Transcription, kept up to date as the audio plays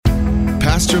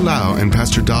Pastor Lau and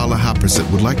Pastor Dala Haprasit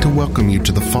would like to welcome you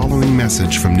to the following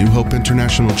message from New Hope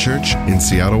International Church in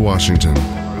Seattle, Washington.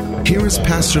 Here is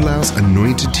Pastor Lau's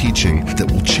anointed teaching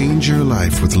that will change your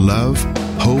life with love,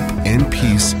 hope, and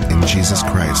peace in Jesus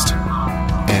Christ.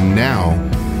 And now,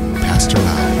 Pastor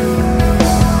Lau.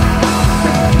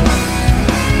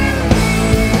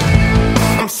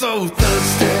 I'm so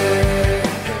thirsty.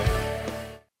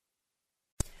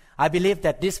 I believe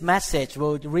that this message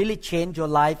will really change your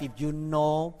life if you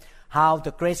know how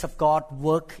the grace of God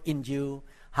works in you,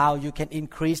 how you can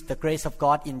increase the grace of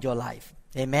God in your life.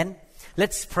 Amen.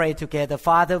 Let's pray together.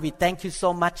 Father, we thank you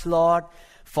so much, Lord,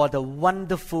 for the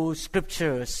wonderful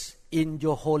scriptures in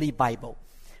your Holy Bible.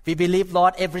 We believe,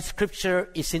 Lord, every scripture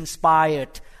is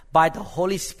inspired by the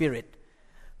Holy Spirit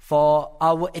for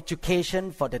our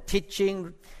education, for the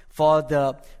teaching, for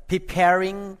the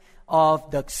preparing of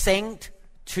the saint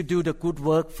to do the good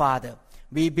work, Father.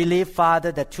 We believe,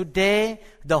 Father, that today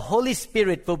the Holy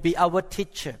Spirit will be our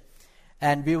teacher.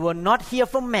 And we will not hear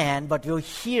from man, but we'll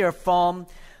hear from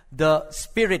the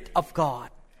Spirit of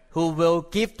God, who will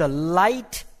give the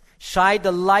light, shine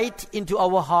the light into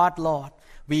our heart, Lord.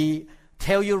 We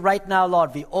tell you right now,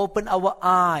 Lord, we open our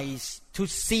eyes to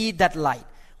see that light.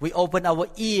 We open our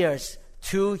ears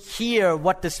to hear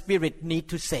what the Spirit needs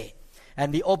to say.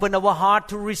 And we open our heart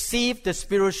to receive the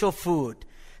spiritual food.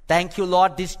 Thank you,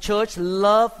 Lord. This church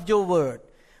loves your word.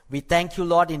 We thank you,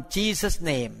 Lord, in Jesus'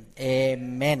 name.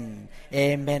 Amen.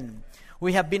 Amen.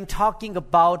 We have been talking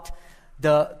about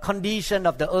the condition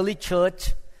of the early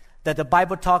church that the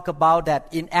Bible talk about that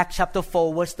in Acts chapter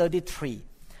 4 verse 33.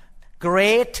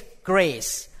 Great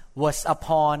grace was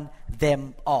upon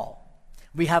them all.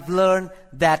 We have learned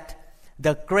that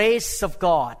the grace of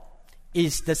God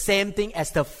is the same thing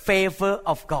as the favor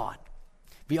of God.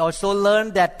 We also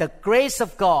learned that the grace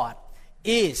of God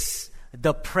is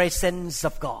the presence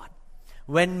of God.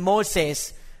 When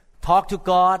Moses talked to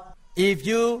God, if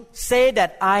you say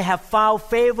that I have found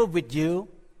favor with you,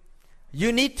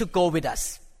 you need to go with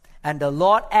us. And the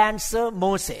Lord answered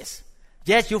Moses,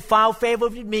 yes, you found favor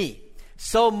with me,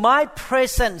 so my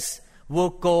presence will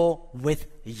go with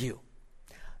you.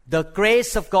 The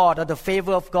grace of God or the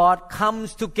favor of God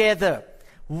comes together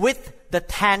with the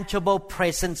tangible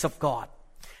presence of God.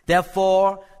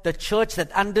 Therefore, the church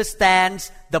that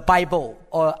understands the Bible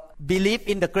or believe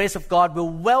in the grace of God will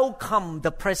welcome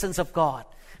the presence of God.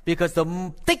 Because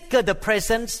the thicker the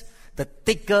presence, the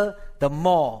thicker, the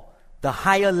more, the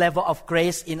higher level of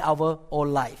grace in our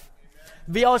own life.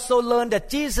 We also learned that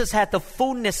Jesus had the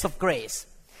fullness of grace.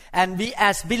 And we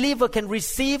as believers can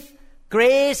receive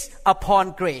grace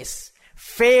upon grace,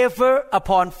 favor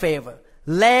upon favor,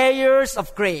 layers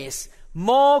of grace.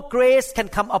 More grace can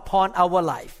come upon our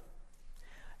life.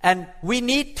 And we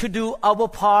need to do our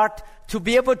part to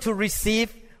be able to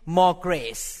receive more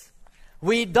grace.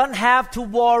 We don't have to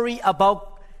worry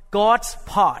about God's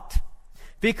part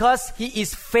because He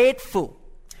is faithful.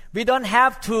 We don't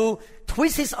have to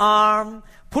twist His arm,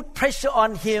 put pressure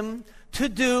on Him to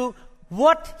do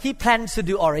what He plans to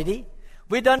do already.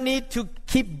 We don't need to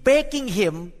keep begging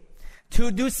Him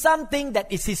to do something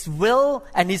that is His will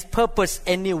and His purpose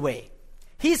anyway.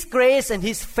 His grace and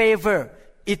His favor,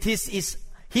 it is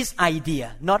His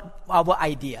idea, not our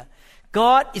idea.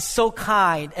 God is so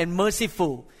kind and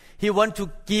merciful. He wants to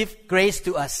give grace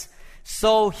to us.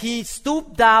 So He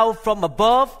stooped down from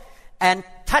above and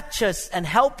touch us and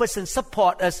help us and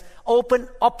support us, open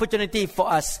opportunity for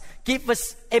us, give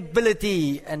us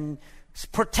ability and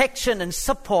protection and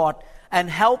support and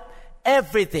help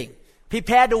everything.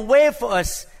 Prepare the way for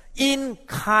us in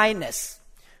kindness.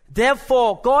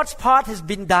 Therefore, God's part has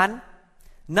been done.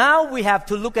 Now we have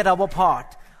to look at our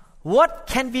part. What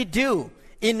can we do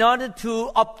in order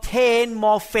to obtain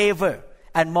more favor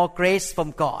and more grace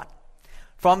from God?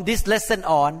 From this lesson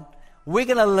on, we're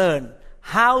going to learn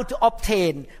how to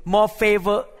obtain more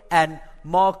favor and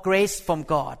more grace from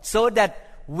God so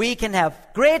that we can have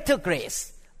greater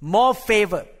grace, more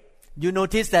favor. You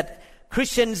notice that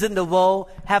Christians in the world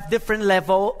have different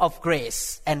level of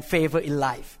grace and favor in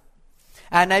life.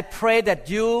 And I pray that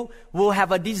you will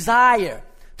have a desire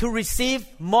to receive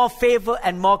more favor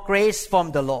and more grace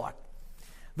from the Lord.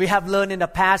 We have learned in the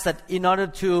past that in order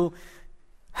to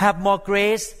have more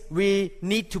grace, we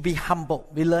need to be humble.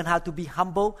 We learn how to be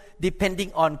humble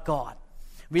depending on God.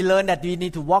 We learn that we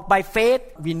need to walk by faith.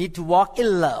 We need to walk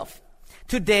in love.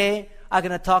 Today, I'm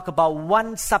going to talk about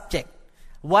one subject,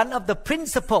 one of the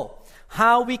principles,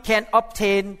 how we can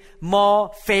obtain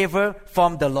more favor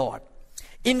from the Lord.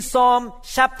 In Psalm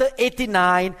chapter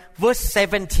 89, verse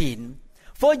 17,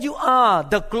 for you are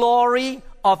the glory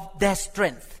of their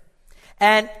strength,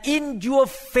 and in your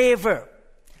favor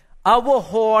Our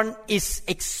horn is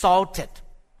exalted.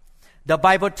 The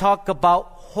Bible talk about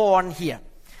horn here.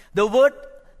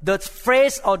 The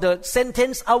phrase or the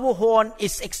sentence, our horn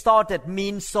is exalted,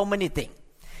 means so many things.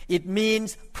 It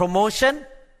means promotion,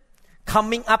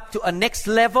 coming up to a next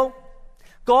level.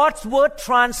 God's word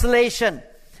translation,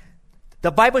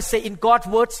 the Bible says in God's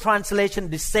word translation,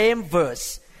 the same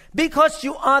verse, because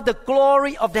you are the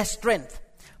glory of their strength.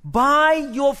 By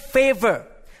your favor,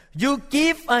 you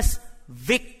give us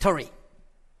victory.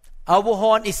 Our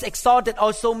horn is exalted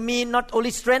also mean not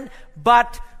only strength,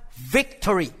 but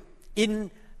victory.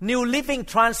 In New Living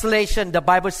Translation, the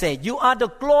Bible says, you are the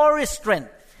glorious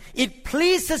strength. It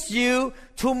pleases you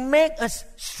to make us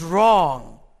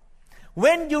strong.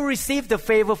 When you receive the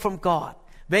favor from God,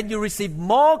 when you receive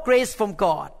more grace from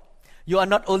God, you are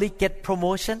not only get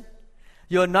promotion,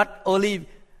 you are not only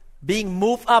being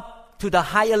moved up to the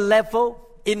higher level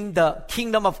in the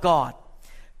kingdom of God,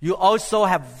 you also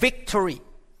have victory.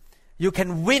 You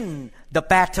can win the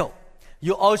battle.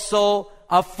 You also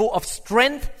are full of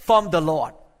strength from the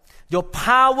Lord. Your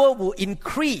power will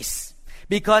increase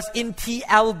because in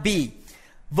TLB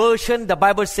version, the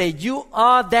Bible says, you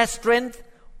are their strength.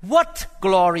 What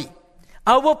glory!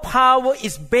 Our power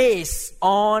is based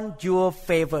on your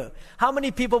favor. How many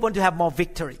people want to have more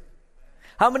victory?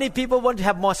 How many people want to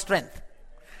have more strength?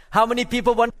 How many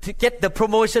people want to get the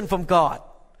promotion from God?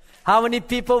 How many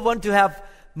people want to have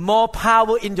more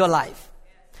power in your life?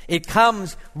 It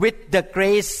comes with the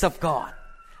grace of God.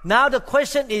 Now the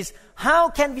question is, how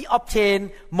can we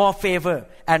obtain more favor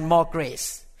and more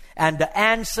grace? And the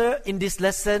answer in this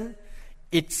lesson,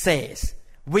 it says,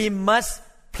 we must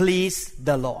please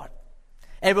the Lord.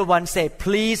 Everyone say,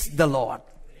 please the Lord.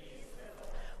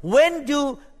 When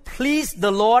you please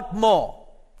the Lord more,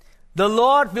 the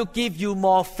Lord will give you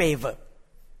more favor.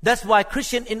 That's why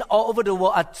Christians in all over the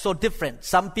world are so different.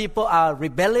 Some people are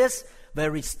rebellious,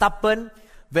 very stubborn,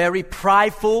 very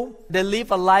prideful. They live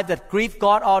a life that grieves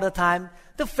God all the time.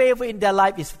 The favor in their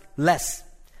life is less.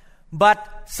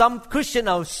 But some Christians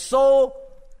are so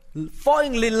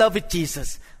falling in love with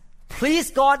Jesus. Please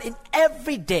God in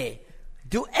every day.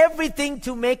 Do everything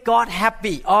to make God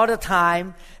happy all the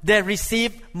time. They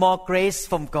receive more grace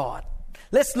from God.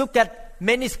 Let's look at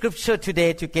many scriptures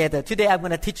today together. Today I'm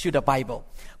going to teach you the Bible.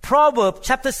 Proverbs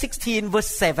chapter 16 verse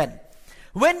 7.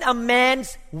 When a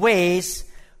man's ways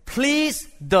please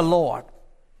the Lord,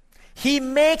 he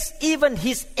makes even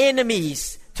his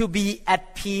enemies to be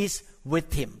at peace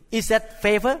with him. Is that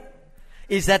favor?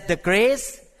 Is that the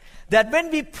grace? That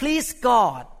when we please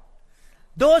God,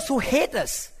 those who hate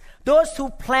us, those who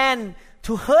plan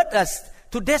to hurt us,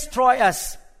 to destroy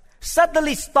us,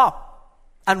 suddenly stop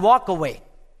and walk away.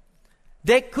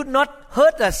 They could not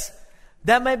hurt us.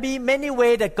 There may be many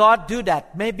ways that God do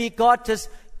that. Maybe God just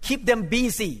keep them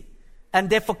busy and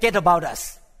they forget about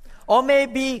us. Or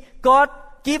maybe God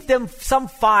give them some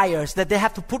fires that they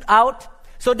have to put out.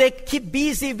 So they keep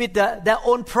busy with their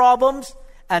own problems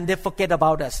and they forget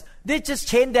about us. They just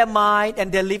change their mind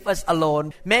and they leave us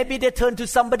alone. Maybe they turn to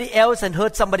somebody else and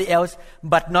hurt somebody else,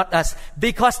 but not us.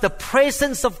 Because the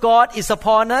presence of God is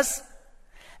upon us.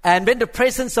 And when the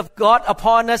presence of God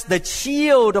upon us, the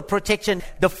shield of protection,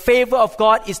 the favor of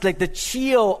God is like the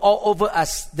shield all over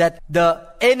us, that the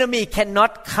enemy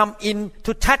cannot come in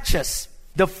to touch us.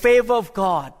 The favor of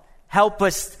God help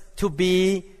us to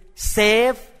be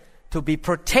safe, to be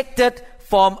protected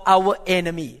from our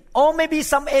enemy. Or maybe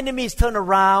some enemies turn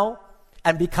around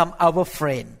and become our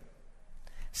friend.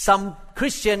 Some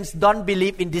Christians don't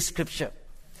believe in this scripture.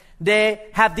 They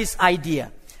have this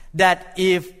idea that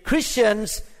if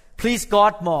Christians please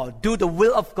God more, do the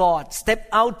will of God, step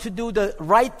out to do the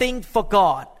right thing for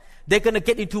God, they're going to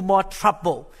get into more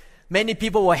trouble. Many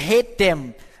people will hate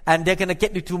them and they're going to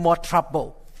get into more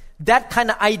trouble. That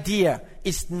kind of idea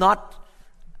is not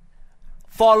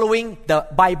following the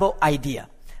Bible idea.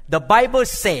 The Bible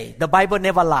say, the Bible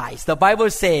never lies. The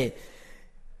Bible say,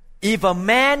 if a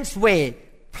man's way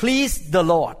please the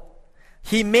Lord,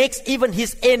 he makes even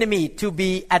his enemy to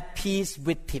be at peace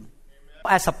with him.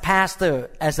 As a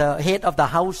pastor, as a head of the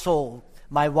household,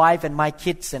 my wife and my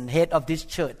kids and head of this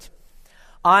church,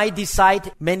 I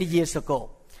decided many years ago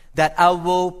that I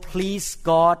will please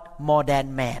God more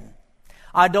than man.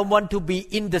 I don't want to be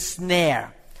in the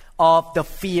snare of the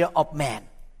fear of man.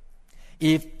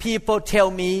 If people tell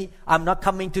me I'm not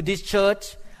coming to this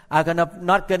church,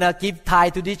 not gonna give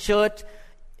tithe to this church,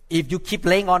 if you keep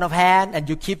laying on of hand and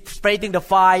you keep spreading the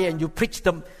fire and you preach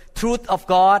the truth of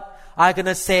God, I'm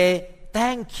gonna say,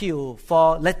 thank you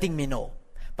for letting me know.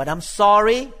 But I'm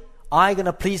sorry, I'm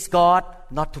gonna please God,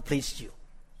 not to please you.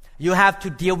 You have to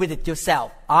deal with it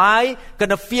yourself. I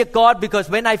gonna fear God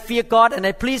because when I fear God and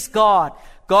I please God,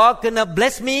 God gonna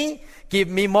bless me, give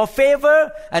me more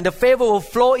favor, and the favor will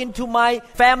flow into my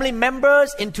family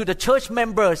members, into the church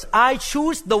members. I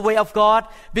choose the way of God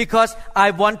because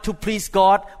I want to please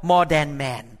God more than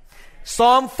man.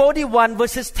 Psalm 41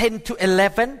 verses 10 to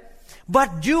 11.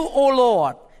 But you, O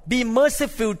Lord, be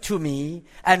merciful to me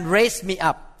and raise me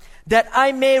up, that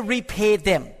I may repay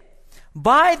them.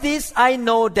 By this I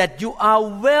know that you are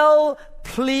well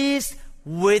pleased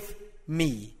with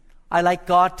me. I like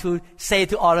God to say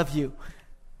to all of you,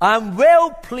 I'm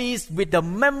well pleased with the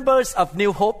members of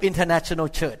New Hope International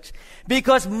Church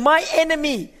because my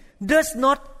enemy does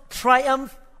not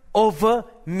triumph over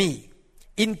me.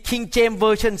 In King James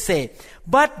Version say,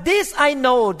 but this I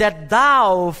know that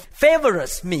thou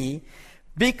favorest me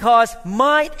because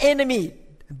my enemy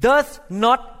doth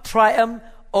not triumph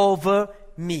over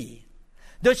me.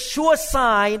 The sure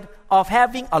sign of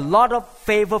having a lot of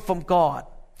favor from God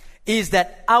is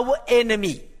that our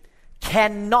enemy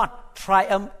cannot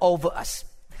triumph over us.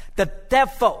 The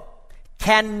devil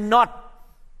cannot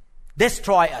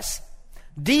destroy us.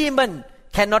 Demon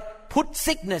cannot put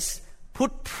sickness,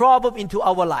 put problem into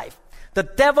our life. The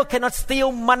devil cannot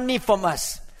steal money from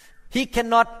us. He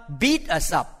cannot beat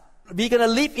us up. We're going to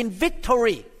live in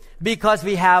victory because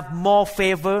we have more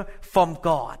favor from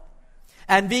God.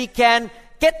 And we can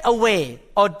get away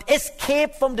or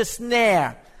escape from the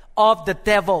snare of the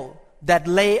devil that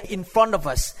lay in front of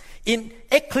us. In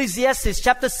Ecclesiastes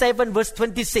chapter 7 verse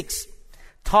 26,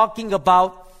 talking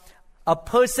about a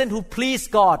person who pleased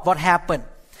God, what happened?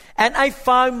 And I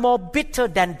found more bitter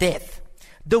than death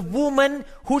the woman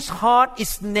whose heart is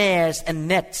snares and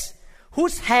nets,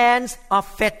 whose hands are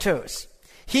fetters.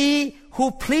 He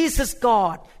who pleases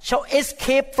God shall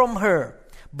escape from her,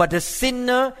 but the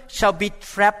sinner shall be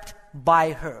trapped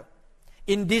by her.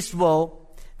 In this world,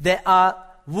 there are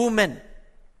women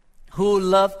who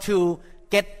love to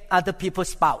get other people's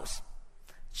spouse,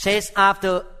 chase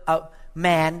after a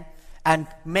man and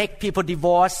make people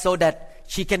divorce so that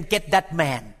she can get that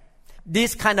man.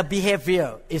 This kind of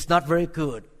behavior is not very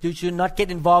good. You should not get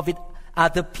involved with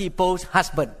other people's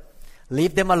husband.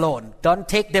 Leave them alone. Don't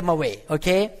take them away,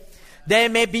 okay? They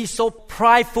may be so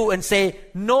prideful and say,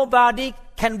 nobody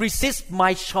can resist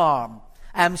my charm.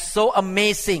 I'm so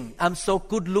amazing. I'm so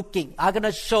good looking. I'm going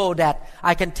to show that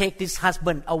I can take this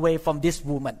husband away from this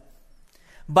woman.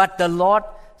 But the Lord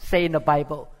say in the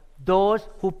Bible, those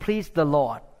who please the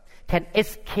Lord can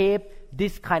escape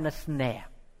this kind of snare.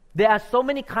 There are so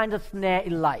many kinds of snare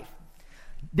in life.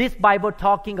 This Bible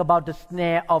talking about the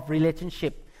snare of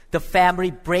relationship. The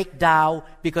family break down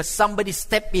because somebody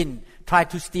step in, try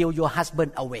to steal your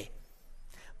husband away.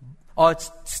 Or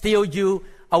steal you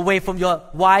away from your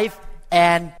wife,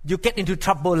 and you get into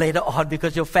trouble later on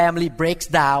because your family breaks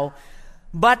down.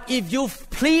 But if you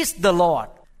please the Lord,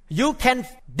 you can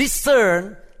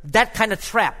discern that kind of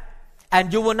trap,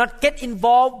 and you will not get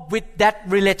involved with that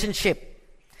relationship.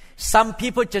 Some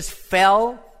people just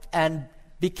fell and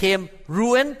became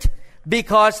ruined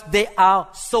because they are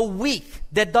so weak.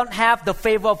 They don't have the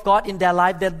favor of God in their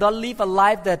life. They don't live a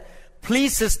life that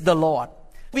pleases the Lord.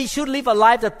 We should live a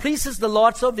life that pleases the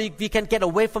Lord so we can get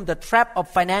away from the trap of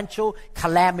financial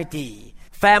calamity,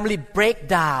 family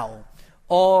breakdown,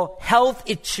 or health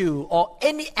issue, or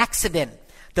any accident.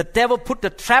 The devil put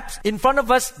the traps in front of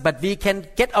us, but we can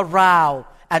get around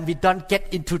and we don't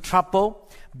get into trouble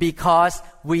because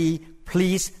we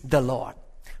please the Lord.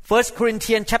 1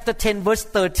 Corinthians chapter 10 verse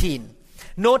 13.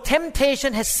 No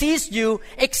temptation has seized you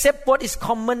except what is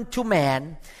common to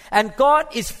man, and God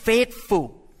is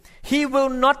faithful. He will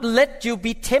not let you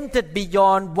be tempted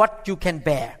beyond what you can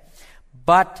bear.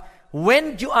 But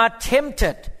when you are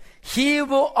tempted, He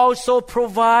will also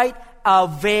provide a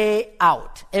way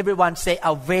out. Everyone say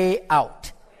a way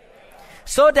out.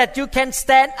 So that you can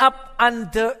stand up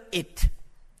under it.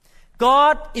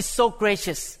 God is so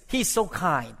gracious. He is so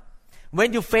kind.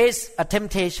 When you face a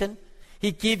temptation,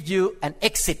 He gives you an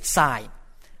exit sign.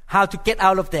 How to get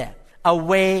out of there. A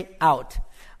way out.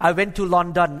 I went to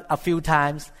London a few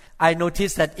times. I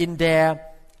noticed that in their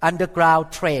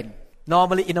underground train,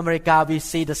 normally in America we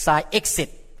see the sign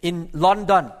exit. In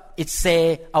London, it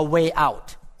say a way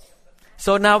out.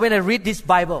 So now when I read this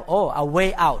Bible, a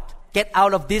way out. Get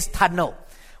out of this tunnel.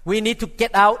 We need to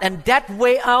get out, and that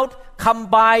way out come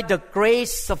by the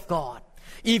grace of God.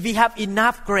 If we have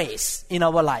enough grace in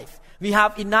our life, we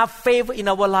have enough favor in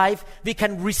our life, we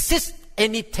can resist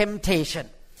any temptation.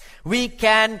 We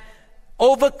can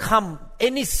overcome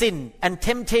any sin and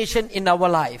temptation in our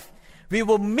life. We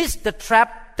will miss the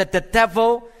trap that the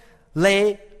devil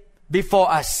lay before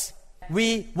us.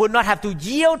 we will not have to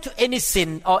yield to any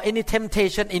sin or any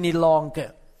temptation any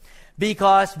longer,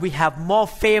 because we have more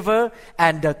favor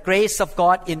and the grace of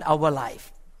God in our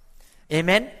life.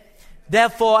 Amen.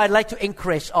 Therefore, I'd like to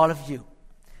encourage all of you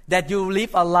that you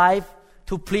live a life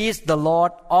to please the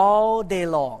Lord all day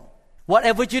long.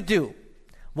 Whatever you do,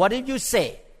 whatever you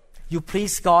say, you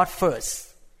please God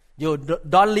first. You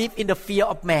don't live in the fear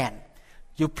of man.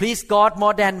 You please God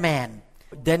more than man.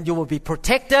 Then you will be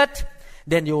protected.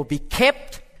 Then you will be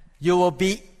kept. You will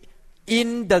be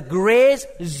in the grace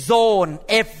zone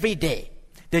every day.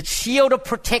 The shield of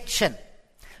protection.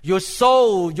 Your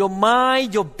soul, your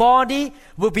mind, your body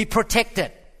will be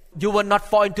protected. You will not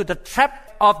fall into the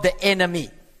trap of the enemy.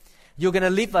 You're going to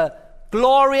live a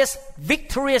glorious,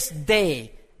 victorious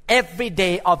day every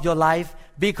day of your life,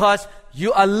 because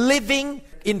you are living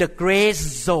in the grace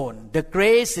zone. The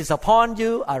grace is upon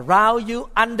you, around you,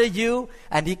 under you,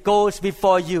 and it goes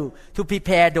before you to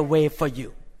prepare the way for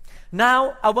you.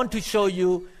 Now, I want to show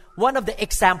you one of the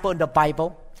examples in the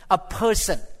Bible, a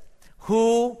person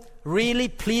who really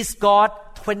pleased God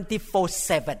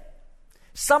 24/7.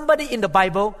 Somebody in the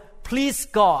Bible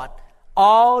pleased God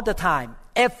all the time,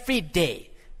 every day,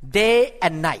 day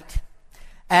and night.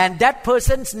 And that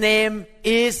person's name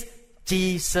is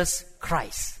Jesus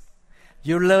Christ.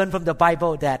 You learn from the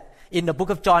Bible that in the book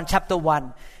of John chapter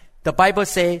 1, the Bible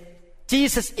says,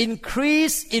 Jesus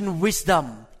increased in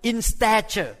wisdom, in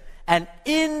stature, and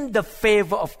in the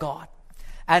favor of God.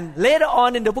 And later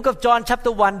on in the book of John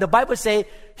chapter 1, the Bible says,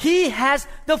 He has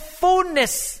the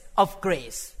fullness of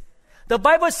grace. The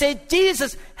Bible says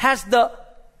Jesus has the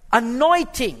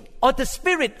anointing or the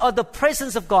Spirit or the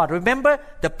presence of God. Remember,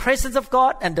 the presence of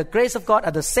God and the grace of God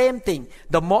are the same thing.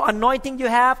 The more anointing you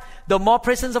have, the more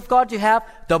presence of God you have,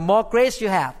 the more grace you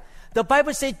have. The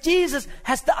Bible says Jesus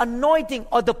has the anointing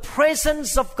or the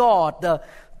presence of God, the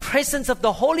presence of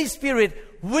the Holy Spirit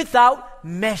without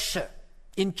measure.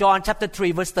 In John chapter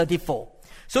 3 verse 34.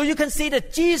 So you can see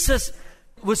that Jesus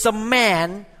was a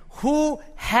man who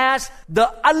has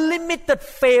the unlimited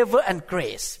favor and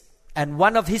grace. And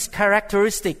one of his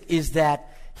characteristics is that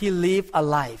he lived a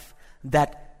life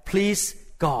that pleased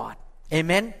God.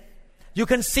 Amen. You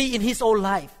can see in his own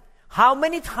life how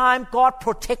many times God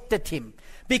protected him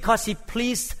because he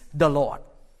pleased the Lord.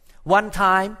 One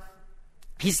time,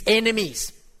 his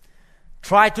enemies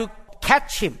tried to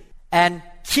catch him and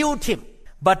killed him.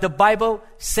 But the Bible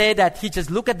said that he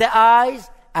just looked at their eyes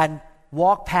and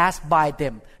walked past by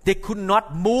them. They could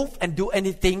not move and do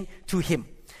anything to him.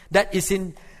 That is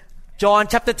in John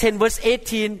chapter 10 verse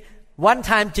 18. One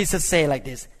time Jesus said like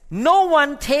this, "No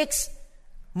one takes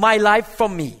my life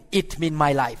from me," it means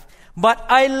my life, "but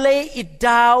I lay it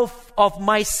down of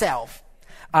myself.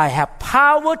 I have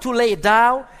power to lay it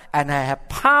down and I have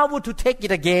power to take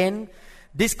it again.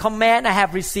 This command I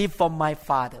have received from my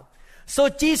Father." So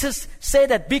Jesus said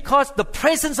that because the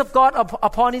presence of God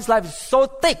upon his life is so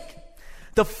thick,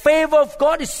 the favor of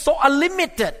God is so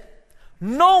unlimited,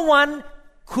 no one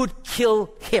could kill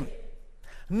him.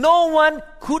 No one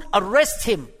could arrest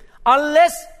him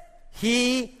unless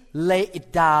he lay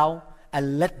it down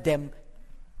and let them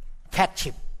catch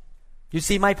him. You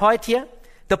see my point here?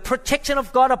 The protection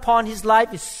of God upon his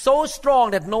life is so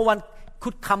strong that no one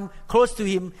could come close to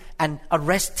him and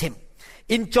arrest him.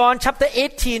 In John chapter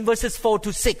 18 verses 4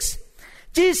 to 6,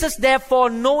 Jesus therefore,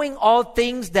 knowing all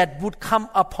things that would come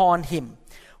upon him,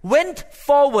 went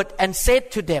forward and said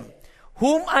to them,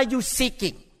 "Whom are you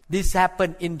seeking?" This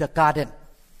happened in the garden,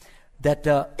 that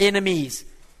the enemies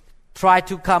tried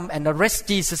to come and arrest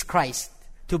Jesus Christ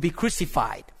to be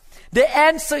crucified. They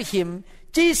answered him,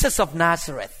 "Jesus of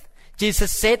Nazareth."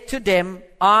 Jesus said to them,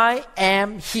 "I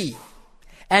am he."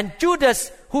 And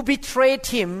Judas, who betrayed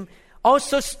him,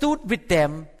 also stood with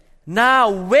them. Now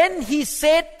when he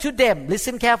said to them,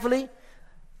 listen carefully,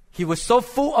 he was so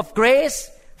full of grace,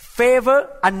 favor,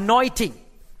 anointing.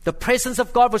 The presence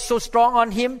of God was so strong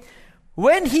on him.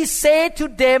 When he said to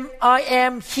them, "I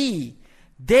am he,"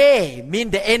 they,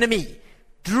 mean the enemy,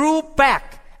 drew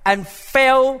back and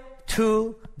fell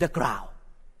to the ground.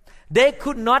 They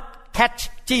could not catch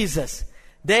Jesus.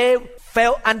 They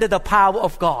fell under the power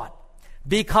of God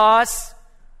because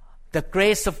the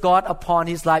grace of God upon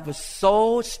his life was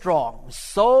so strong,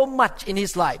 so much in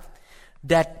his life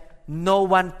that no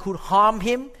one could harm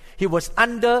him. He was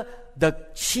under the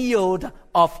shield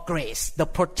of grace, the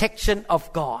protection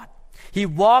of God. He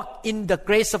walked in the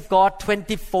grace of God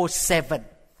 24/7.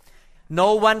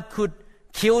 No one could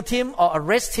kill him or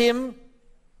arrest him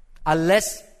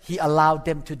unless he allowed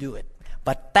them to do it.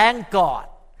 But thank God,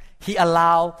 he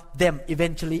allowed them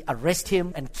eventually arrest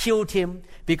him and killed him,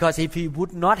 because if he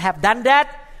would not have done that,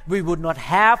 we would not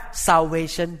have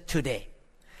salvation today.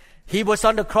 He was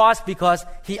on the cross because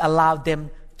He allowed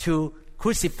them to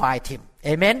crucify Him.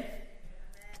 Amen?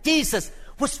 Jesus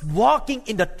was walking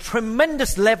in the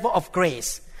tremendous level of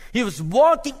grace. He was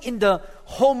walking in the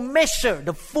whole measure,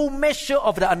 the full measure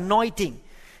of the anointing.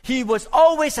 He was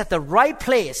always at the right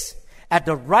place, at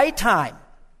the right time.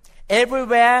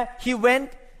 Everywhere He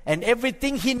went and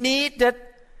everything He needed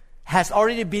has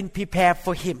already been prepared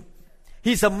for Him.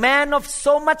 He's a man of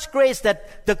so much grace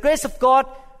that the grace of God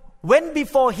went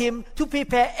before Him to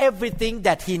prepare everything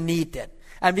that He needed.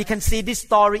 And we can see this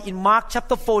story in Mark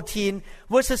chapter 14,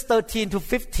 verses 13 to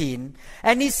 15.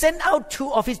 And He sent out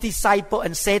 2 of His disciples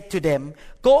and said to them,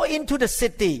 "Go into the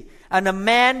city, and a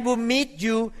man will meet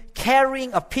you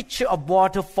carrying a pitcher of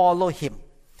water. Follow him.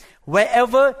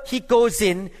 Wherever he goes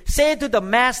in, say to the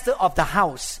master of the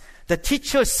house, the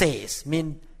teacher says,"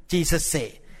 mean Jesus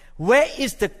say, "where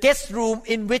is the guest room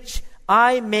in which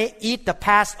I may eat the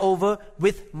Passover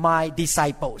with my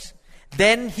disciples?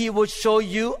 Then he will show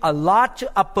you a large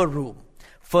upper room,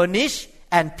 furnished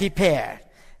and prepared.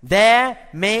 There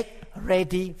make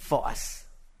ready for us."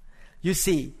 You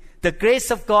see, the grace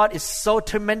of God is so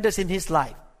tremendous in his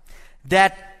life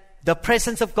that the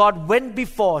presence of God went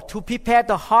before to prepare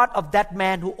the heart of that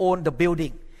man who owned the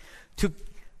building, to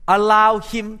allow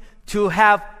him to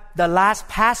have the last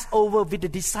Passover with the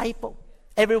disciple.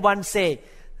 Everyone say,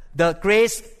 "The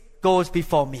grace goes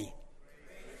before me."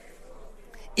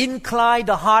 Incline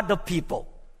the heart of people.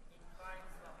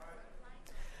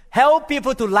 Help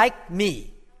people to like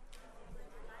me.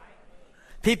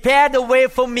 Prepare the way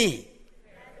for me.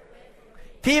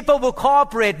 People will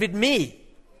cooperate with me.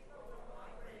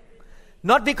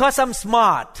 Not because I'm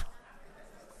smart.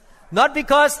 Not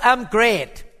because I'm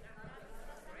great.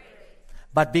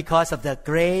 But because of the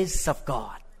grace of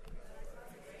God.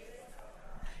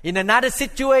 In another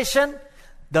situation,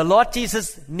 the Lord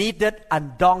Jesus needed a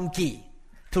donkey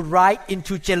to ride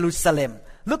into Jerusalem.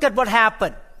 Look at what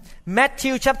happened.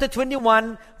 Matthew chapter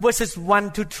 21, verses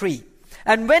 1 to 3.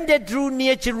 "And when they drew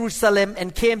near Jerusalem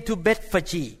and came to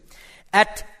Bethphage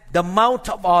at the Mount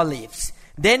of Olives,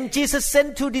 then Jesus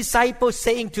sent 2 disciples,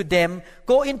 saying to them,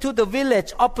 'Go into the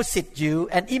village opposite you,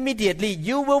 and immediately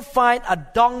you will find a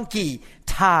donkey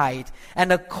tied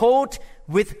and a colt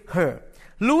with her.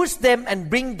 Loose them and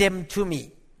bring them to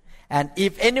me. And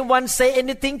if anyone say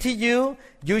anything to you,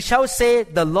 you shall say,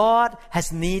 the Lord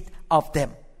has need of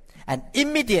them. And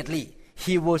immediately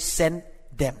He will send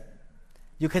them.'"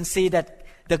 You can see that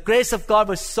the grace of God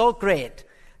was so great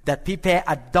that prepared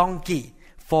a donkey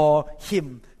for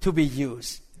Him to be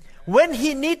used. When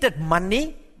He needed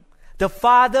money, the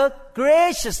Father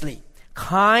graciously,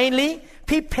 kindly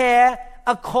prepared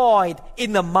a coin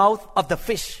in the mouth of the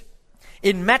fish.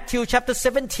 In Matthew chapter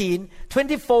 17,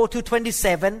 24 to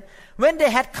 27, when they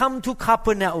had come to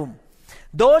Capernaum,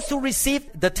 those who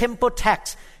received the temple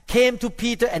tax came to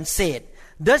Peter and said,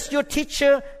 "Does your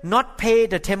teacher not pay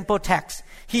the temple tax?"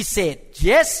 He said,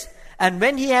 "Yes." And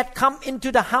when he had come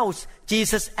into the house,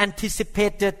 Jesus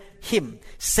anticipated him,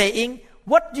 saying,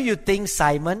 "What do you think,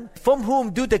 Simon? From whom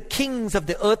do the kings of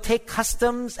the earth take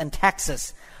customs and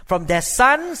taxes? From their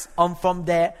sons or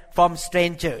from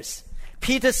strangers?"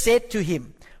 Peter said to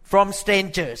him, "From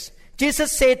strangers."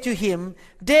 Jesus said to him,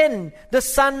 "Then the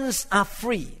sons are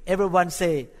free." Everyone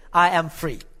say, "I am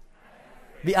free."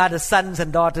 We are the sons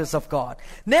and daughters of God.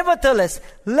 "Nevertheless,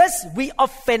 lest we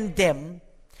offend them,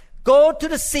 go to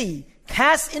the sea,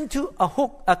 cast in a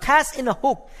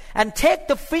hook, and take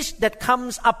the fish that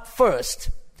comes up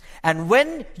first. And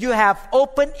when you have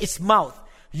opened its mouth,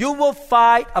 you will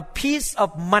find a piece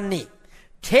of money.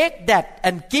 Take that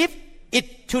and give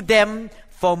it to them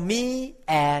for me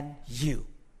and you."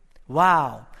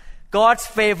 Wow. God's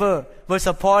favor was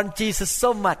upon Jesus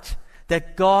so much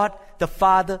that God the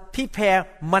Father prepared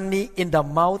money in the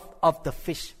mouth of the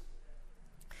fish.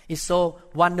 It's so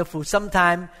wonderful.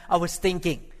 Sometimes I was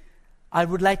thinking, I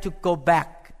would like to go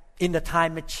back in the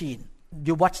time machine.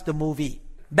 You watch the movie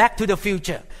Back to the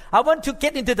Future. I want to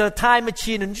get into the time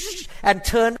machine and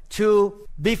turn to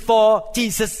before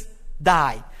Jesus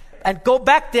died and go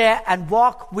back there and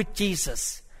walk with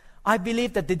Jesus. I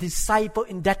believe that the disciple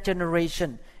in that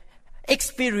generation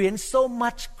experienced so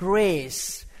much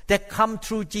grace that come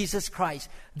through Jesus Christ.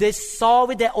 They saw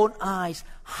with their own eyes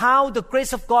how the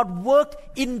grace of God worked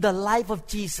in the life of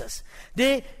Jesus.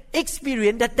 They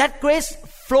experienced that grace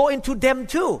flow into them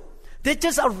too. They're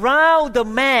just around the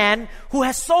man who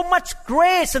has so much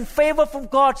grace and favor from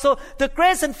God. So the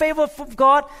grace and favor from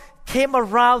God came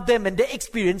around them and they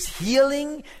experienced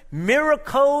healing,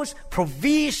 miracles,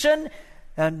 provision,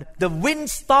 and the wind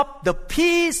stopped, the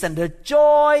peace and the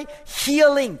joy,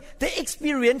 healing. They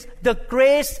experience the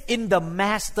grace in the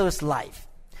master's life.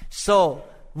 So,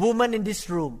 woman in this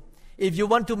room, if you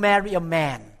want to marry a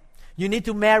man, you need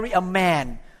to marry a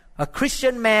man, a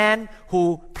Christian man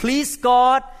who pleases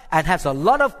God and has a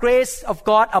lot of grace of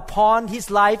God upon his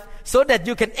life so that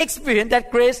you can experience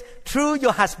that grace through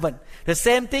your husband. The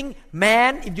same thing,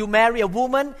 man, if you marry a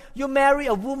woman, you marry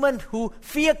a woman who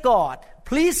fears God,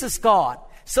 pleases God,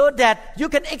 so that you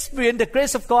can experience the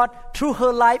grace of God through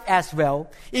her life as well.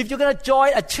 If you're going to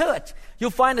join a church, you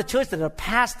find a church that a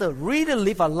pastor really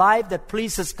live a life that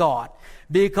pleases God,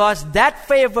 because that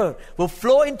favor will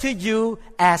flow into you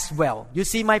as well. You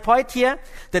see my point here?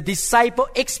 The disciple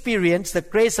experienced the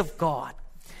grace of God.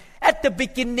 At the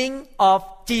beginning of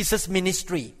Jesus'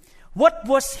 ministry, what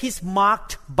was he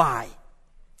marked by?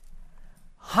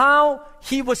 How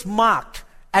he was marked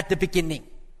at the beginning.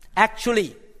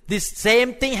 Actually, this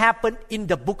same thing happened in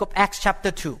the book of Acts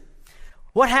chapter 2.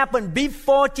 What happened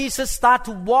before Jesus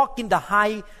started to walk in the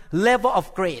high level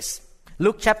of grace?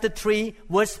 Luke chapter 3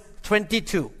 verse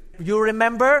 22. You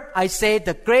remember I said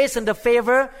the grace and the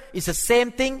favor is the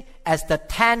same thing as the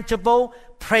tangible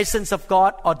presence of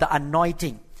God or the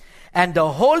anointing. And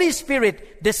the Holy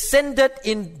Spirit descended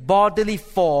in bodily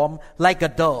form like a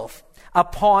dove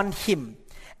upon him.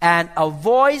 And a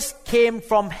voice came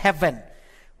from heaven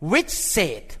which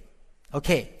said,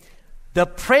 the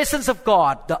presence of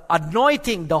God, the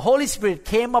anointing, the Holy Spirit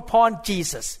came upon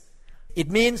Jesus. It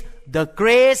means the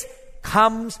grace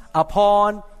comes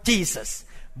upon Jesus.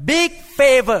 Big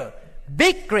favor,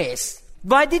 big grace.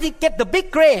 Why did he get the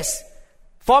big grace?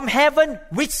 From heaven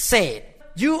which said,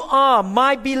 you are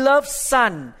my beloved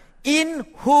Son, in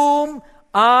whom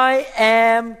I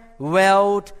am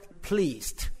well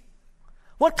pleased.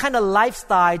 What kind of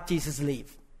lifestyle Jesus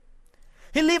lived?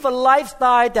 He lived a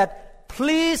lifestyle that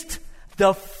pleased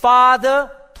the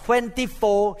Father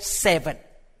 24/7.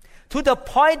 To the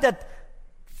point that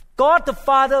God the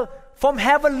Father from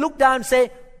heaven looked down and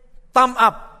said, thumb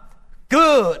up,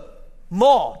 good,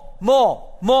 more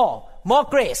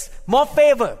grace, more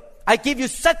favor. I give you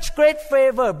such great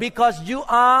favor because you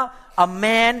are a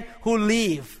man who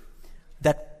live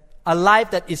a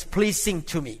life that is pleasing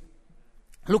to me.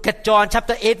 Look at John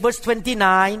chapter 8 verse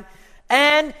 29.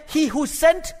 And he who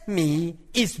sent me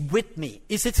is with me.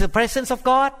 Is it the presence of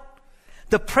God?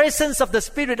 The presence of the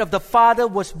Spirit of the Father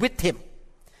was with him.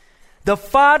 The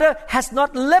Father has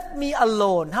not left me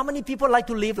alone. How many people like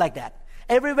to live like that?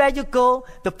 Everywhere you go,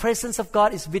 the presence of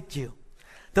God is with you.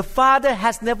 The Father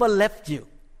has never left you.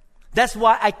 That's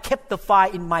why I kept the fire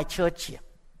in my church here.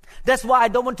 That's why I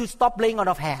don't want to stop laying on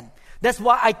of hand. That's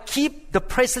why I keep the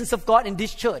presence of God in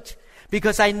this church.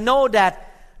 Because I know that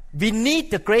we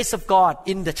need the grace of God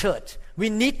in the church. We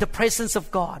need the presence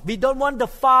of God. We don't want the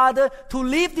Father to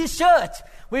leave this church.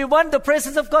 We want the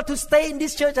presence of God to stay in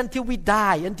this church until we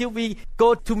die, until we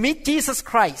go to meet Jesus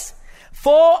Christ.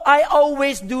 For I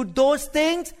always do those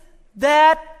things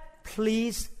that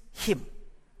please Him.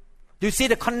 Do you see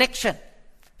the connection?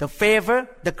 The favor,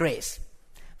 the grace.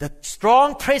 The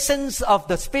strong presence of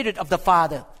the Spirit of the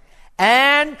Father.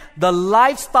 And the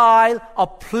lifestyle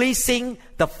of pleasing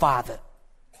the Father.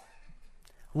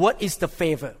 What is the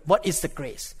favor? What is the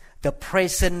grace? The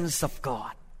presence of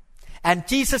God. And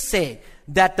Jesus said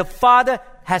that the Father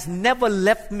has never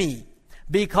left me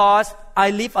because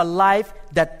I live a life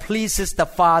that pleases the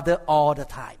Father all the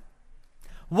time.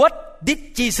 What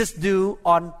did Jesus do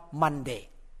on Monday?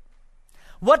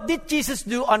 What did Jesus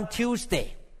do on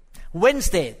Tuesday,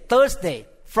 Wednesday, Thursday,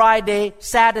 Friday,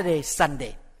 Saturday,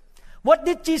 Sunday? What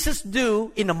did Jesus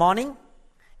do in the morning,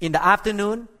 in the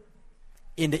afternoon,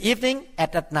 in the evening,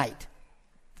 and at night?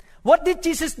 What did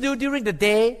Jesus do during the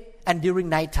day and during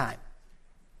nighttime?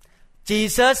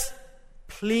 Jesus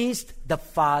pleased the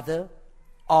Father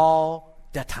all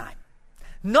the time.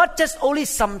 Not just only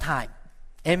sometime.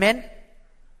 Amen?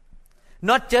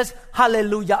 Not just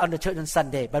hallelujah on the church on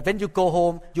Sunday, but when you go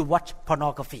home, you watch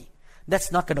pornography.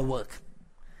 That's not going to work.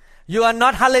 You are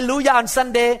not hallelujah on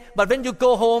Sunday, but when you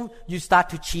go home, you start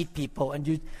to cheat people. And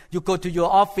you go to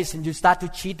your office and you start to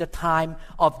cheat the time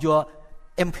of your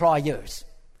employers.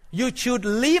 You should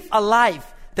live a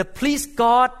life that please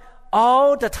God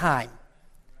all the time.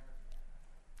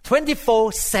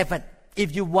 24/7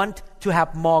 if you want to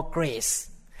have more grace.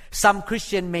 Some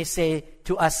Christian may say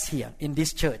to us here in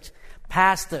this church,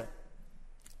 Pastor,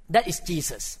 that is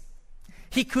Jesus.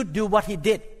 He could do what he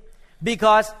did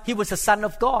because he was the Son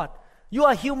of God. You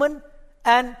are human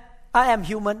and I am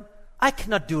human. I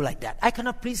cannot do like that. I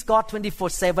cannot please God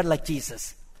 24/7 like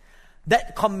Jesus.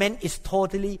 That comment is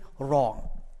totally wrong.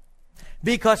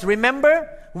 Because remember,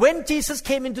 when Jesus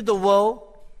came into the world,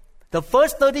 the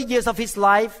first 30 years of his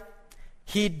life,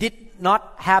 he did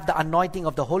not have the anointing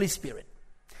of the Holy Spirit.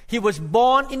 He was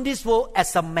born in this world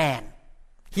as a man.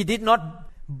 He did not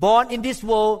born in this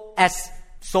world as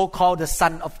so-called the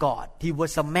Son of God. He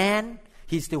was a man.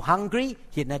 He's still hungry.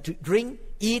 He had to drink,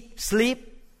 eat,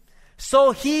 sleep.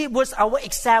 So he was our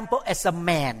example as a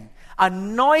man,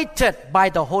 anointed by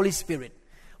the Holy Spirit.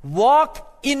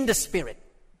 Walk in the Spirit.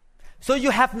 So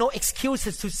you have no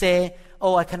excuses to say,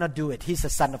 oh, I cannot do it. He's the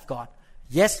Son of God.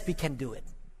 Yes, we can do it.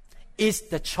 It's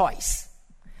the choice.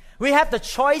 We have the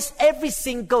choice every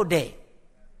single day.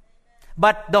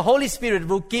 But the Holy Spirit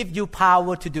will give you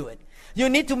power to do it. You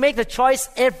need to make the choice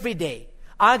every day.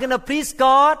 Am I going to please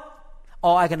God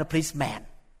or am I going to please man?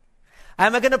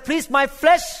 Am I going to please my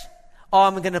flesh or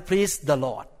am I going to please the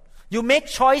Lord? You make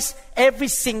choice every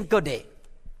single day.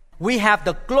 We have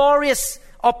the glorious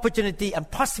opportunity and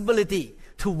possibility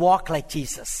to walk like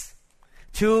Jesus,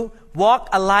 to walk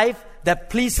a life that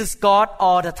pleases God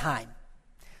all the time.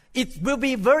 It will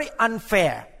be very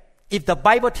unfair if the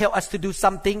Bible tells us to do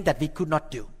something that we could not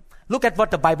do. Look at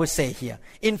what the Bible says here.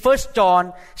 In 1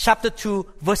 John chapter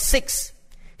 2, verse 6.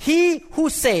 He who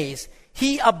says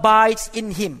he abides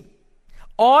in him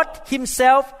ought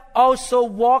himself also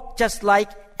walk just like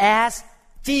as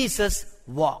Jesus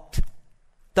walked.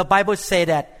 The Bible says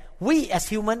that we as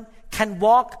humans can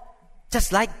walk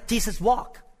just like Jesus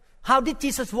walked. How did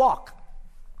Jesus walk?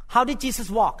 How did Jesus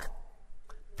walk?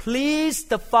 Please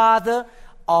the Father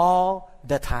all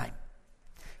the time.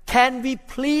 Can we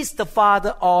please the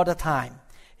Father all the time?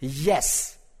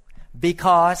 Yes,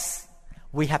 because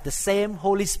we have the same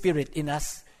Holy Spirit in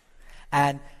us,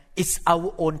 and it's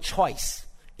our own choice.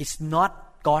 It's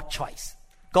not God's choice.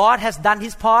 God has done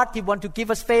His part. He wants to give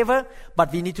us favor,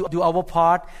 but we need to do our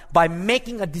part by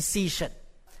making a decision.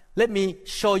 Let me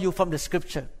show you from the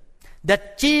scripture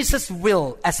that Jesus'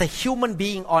 will as a human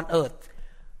being on earth,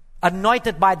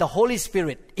 anointed by the Holy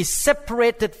Spirit, is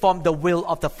separated from the will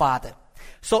of the Father.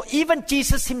 So even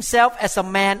Jesus himself as a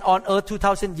man on earth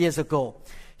 2,000 years ago,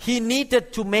 he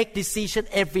needed to make decision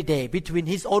every day between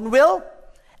his own will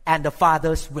and the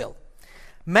Father's will.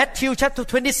 Matthew chapter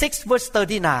 26 verse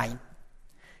 39.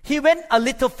 He went a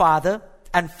little farther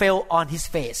and fell on his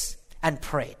face and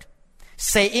prayed,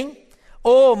 saying,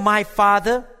 "Oh, my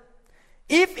Father,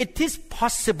 if it is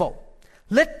possible,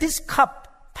 let this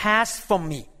cup pass from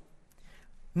me.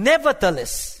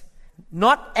 Nevertheless,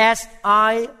 not as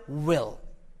I will,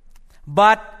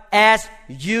 but as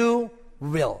you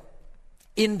will."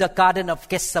 In the Garden of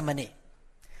Gethsemane,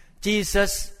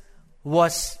 Jesus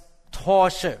was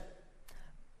tortured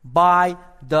by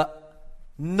the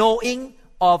knowing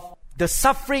of the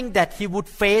suffering that he would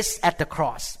face at the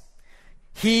cross.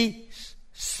 He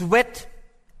sweat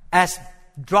as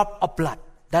drop of blood.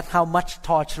 That's how much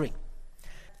torturing.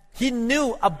 He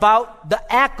knew about the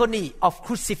agony of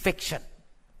crucifixion.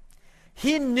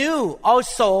 He knew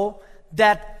also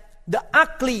that the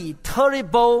ugly,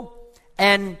 terrible,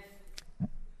 and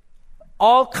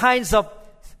all kinds of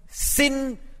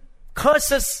sin,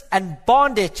 curses, and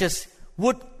bondages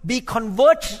would be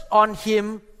converged on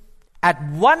him at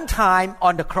one time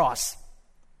on the cross.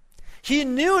 He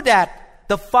knew that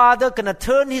the Father gonna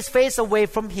turn his face away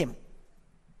from him.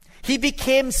 He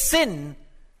became sin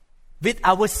with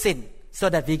our sin so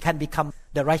that we can become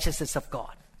the righteousness of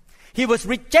God. He was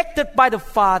rejected by the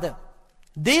Father.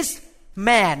 This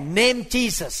man named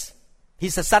Jesus,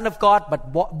 he's the Son of God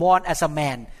but born as a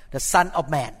man, the Son of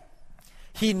Man.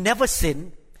 He never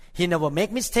sinned. He never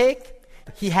made mistake.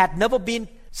 He had never been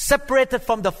separated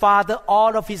from the Father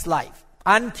all of his life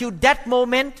until that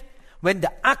moment when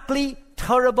the ugly,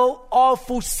 terrible,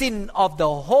 awful sin of the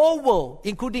whole world,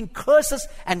 including curses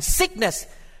and sickness,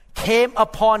 came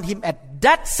upon him. At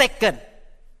that second,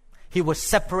 he was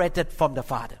separated from the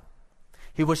Father.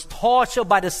 He was tortured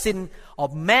by the sin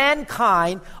of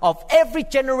mankind, of every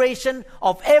generation,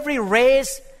 of every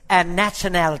race and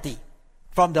nationality,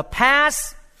 from the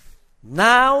past,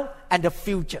 now, and the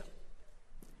future.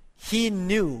 He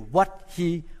knew what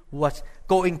he was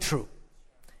going through.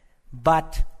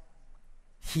 But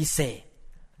he said,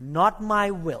 "Not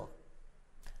my will,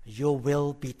 your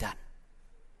will be done."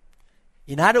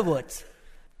 In other words,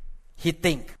 he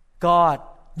think, "God,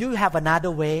 you have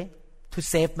another way to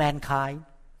save mankind.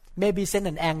 Maybe send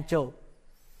an angel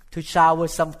to shower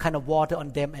some kind of water on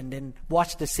them and then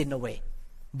wash the sin away."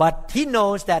 But he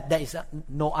knows that there is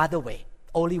no other way,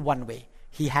 only one way.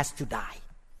 He has to die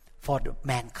for the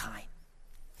mankind.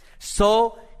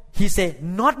 So he said,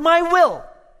 "Not my will."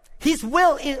 His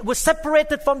will was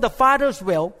separated from the Father's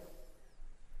will.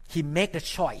 He made the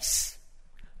choice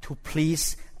to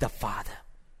please the Father.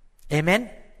 Amen?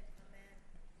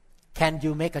 Can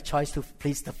you make a choice to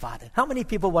please the Father? How many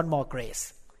people want more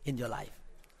grace in your life?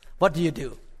 What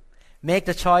do? Make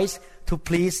the choice to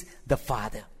please the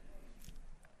Father.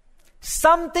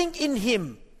 Something in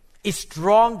Him is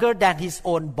stronger than His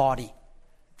own body,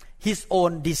 His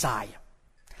own desire.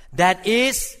 That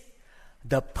is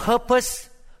the purpose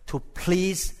to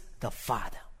please the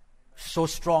Father. So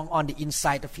strong on the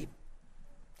inside of Him.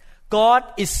 God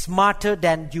is smarter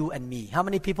than you and me. How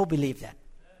many people believe that?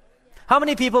 How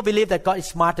many people believe that God is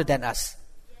smarter than us?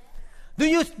 Do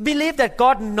you believe that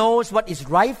God knows what is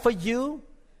right for you?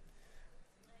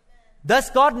 Does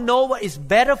God know what is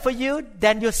better for you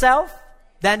than yourself?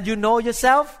 Than you know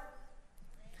yourself?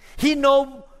 He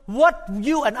knows what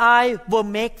you and I were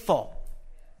made for.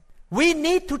 We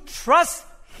need to trust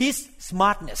His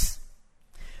smartness.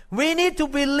 We need to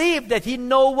believe that He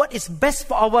knows what is best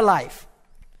for our life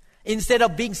instead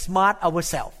of being smart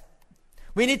ourselves.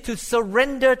 We need to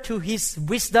surrender to His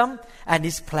wisdom and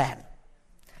His plan.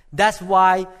 That's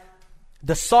why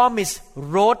the psalmist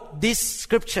wrote this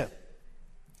scripture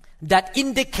that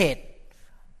indicate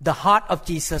the heart of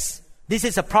Jesus. This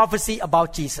is a prophecy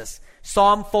about Jesus.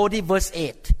 Psalm 40 verse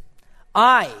 8.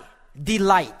 I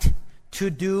delight to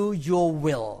do your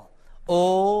will,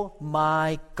 O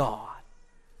my God.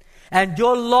 And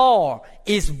your law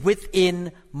is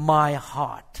within my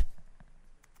heart.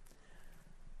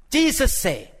 Jesus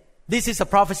say, this is a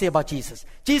prophecy about Jesus.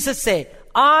 Jesus say,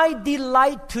 I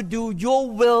delight to do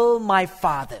your will, my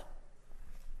Father.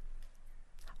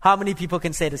 How many people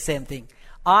can say the same thing?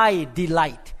 I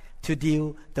delight to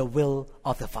do the will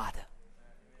of the Father.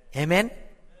 Amen?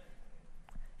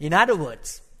 In other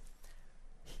words,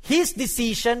 His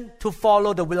decision to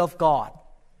follow the will of God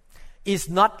is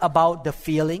not about the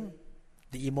feeling,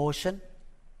 the emotion.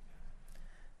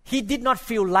 He did not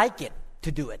feel like it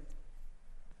to do it.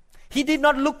 He did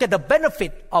not look at the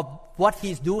benefit of what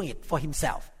He's doing it for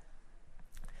Himself.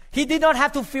 He did not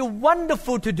have to feel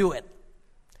wonderful to do it.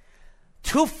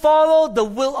 To follow the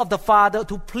will of the Father,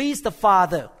 to please the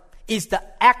Father, is the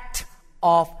act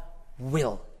of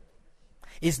will.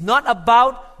 It's not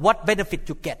about what benefit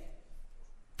you get.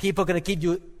 People are going to give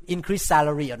you increased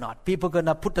salary or not. People are going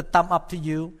to put the thumb up to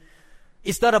you.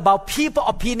 It's not about people's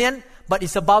opinion, but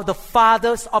it's about the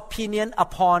Father's opinion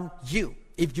upon you.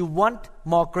 If you want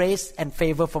more grace and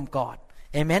favor from God.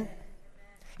 Amen?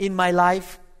 In my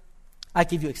life, I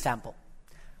give you example.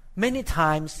 Many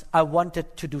times I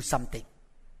wanted to do something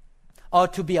or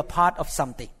to be a part of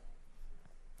something.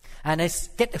 And I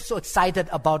get so excited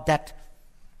about that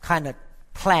kind of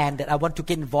plan that I want to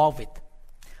get involved with.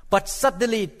 But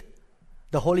suddenly,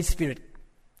 the Holy Spirit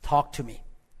talked to me.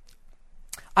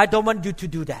 I don't want you to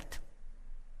do that.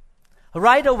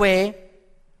 Right away,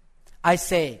 I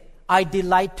say, I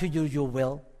delight to do your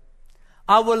will.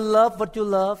 I will love what you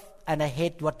love and I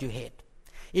hate what you hate.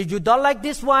 If you don't like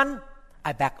this one,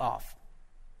 I back off.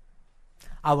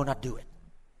 I will not do it.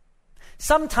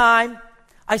 Sometimes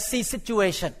I see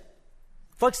situation.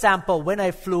 For example, when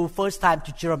I flew first time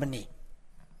to Germany,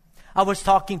 I was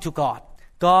talking to God.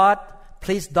 God,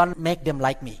 please don't make them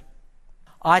like me.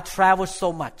 I travel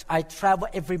so much. I travel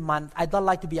every month. I don't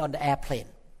like to be on the airplane.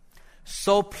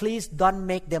 So please don't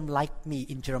make them like me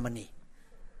in Germany.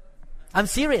 I'm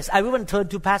serious. I even turned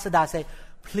to Pastor Da and say,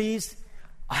 please,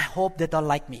 I hope they don't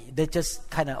like me. They just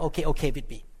kind of okay with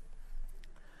me.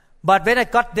 But when I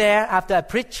got there, after I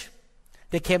preached,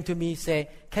 they came to me and say,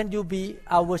 can you be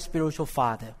our spiritual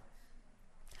father?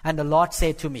 And the Lord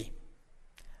said to me,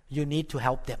 you need to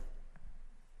help them.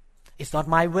 It's not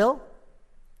my will.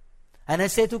 And I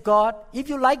say to God, if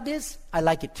you like this, I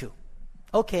like it too.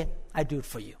 Okay, I do it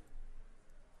for you.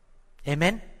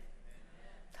 Amen?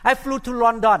 I flew to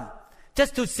London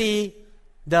just to see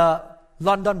the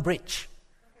London Bridge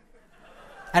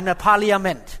and the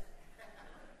Parliament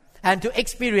and to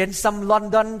experience some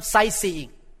London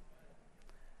sightseeing.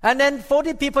 And then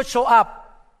 40 people show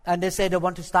up and they say they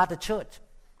want to start a church.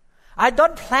 I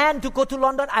don't plan to go to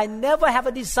London. I never have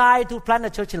a desire to plant a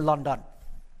church in London.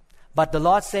 But the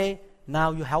Lord say,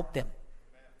 now you help them.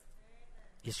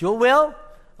 It's your will?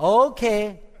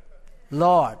 Okay,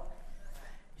 Lord.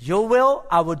 Your will,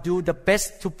 I will do the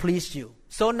best to please you.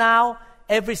 So now,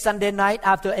 every Sunday night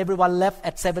after everyone left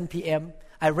at 7 p.m.,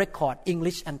 I record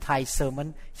English and Thai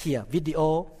sermon here,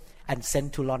 video, and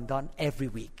send to London every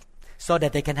week so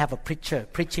that they can have a preacher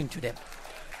preaching to them.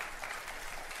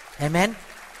 Amen?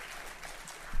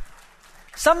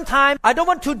 Sometimes I don't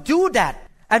want to do that.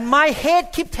 And my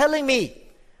head keep telling me,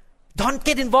 don't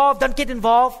get involved, don't get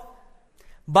involved.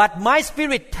 But my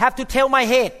spirit have to tell my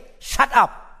head, shut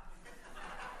up.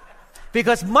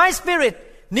 Because my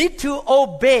spirit need to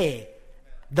obey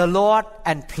the Lord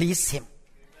and please Him.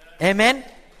 Amen.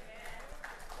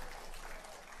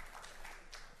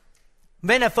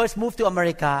 When I first moved to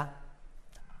America,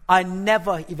 I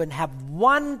never even have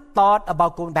one thought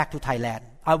about going back to Thailand.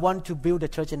 I want to build a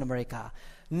church in America.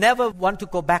 Never want to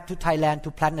go back to Thailand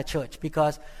to plant a church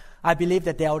because I believe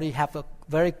that they already have a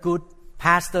very good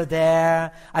pastor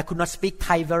there. I could not speak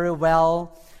Thai very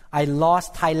well. I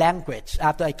lost Thai language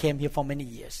after I came here for many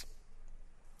years.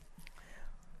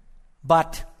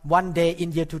 But one day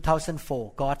in year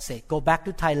 2004, God said, go back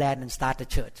to Thailand and start a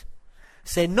church.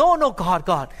 Say, no,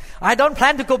 God, I don't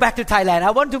plan to go back to Thailand.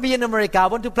 I want to be in America. I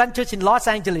want to plant church in Los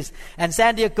Angeles and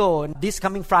San Diego. And this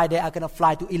coming Friday, I'm going to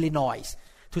fly to Illinois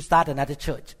to start another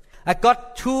church. I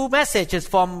got 2 messages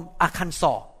from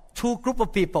Arkansas, 2 group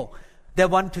of people. They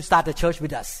want to start a church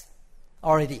with us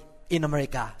already in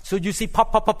America. So you see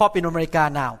pop in America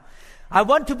now. I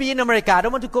want to be in America. I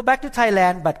don't want to go back to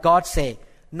Thailand. But God say,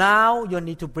 now you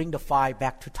need to bring the fire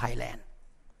back to Thailand.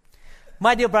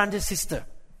 My dear brother and sister,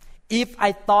 if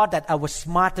I thought that I was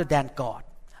smarter than God,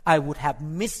 I would have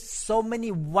missed so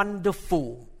many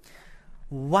wonderful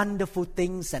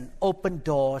things and open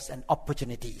doors and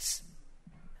opportunities.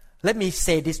 Let me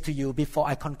say this to you before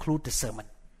I conclude the sermon.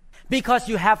 Because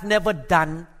you have never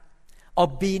done or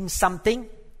been something,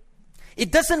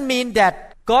 it doesn't mean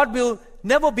that God will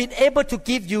never be able to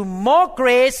give you more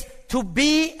grace to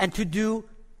be and to do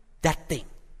that thing.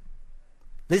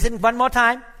 Listen one more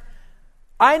time.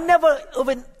 I never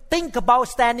even think about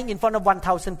standing in front of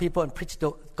 1,000 people and preach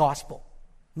the gospel.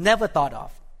 Never thought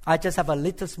of. I just have a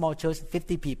little small church,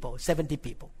 50 people, 70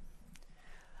 people.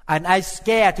 And I'm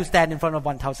scared to stand in front of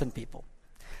 1,000 people.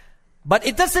 But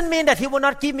it doesn't mean that He will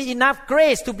not give me enough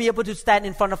grace to be able to stand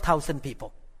in front of 1,000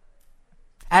 people.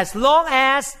 As long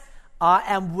as I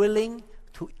am willing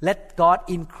to let God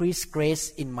increase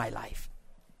grace in my life.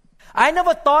 I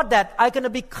never thought that I'm going to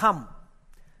become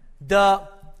the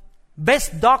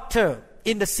best doctor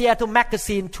in the Seattle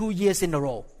magazine 2 years in a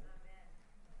row.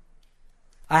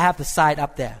 I have the side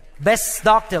up there. Best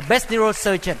doctor, best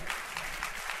neurosurgeon.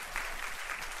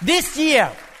 This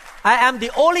year, I am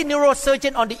the only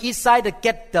neurosurgeon on the east side that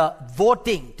get the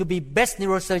voting to be best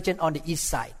neurosurgeon on the east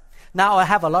side. Now I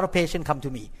have a lot of patients come to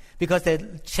me because they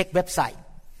check website.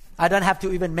 I don't have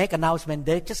to even make announcement.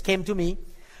 They just came to me.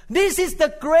 This is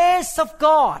the grace of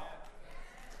God.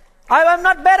 I am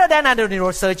not better than a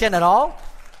neurosurgeon at all.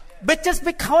 But just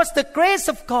because the grace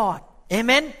of God.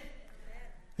 Amen.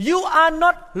 You are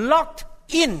not locked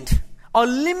in or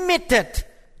limited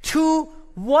to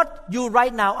what you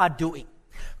right now are doing.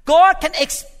 God can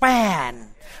expand.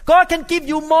 God can give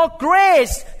you more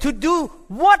grace to do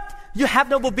what you have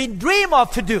never been dreamed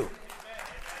of to do.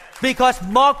 Because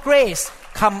more grace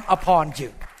come upon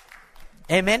you.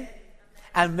 Amen.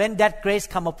 And when that grace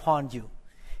come upon you,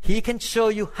 He can show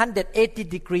you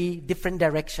 180-degree different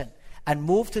direction and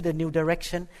move to the new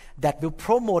direction that will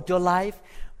promote your life,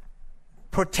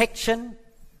 protection.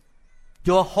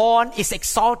 Your horn is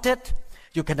exalted.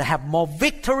 You're going to have more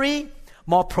victory,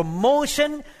 more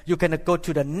promotion. You're going to go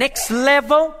to the next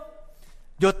level.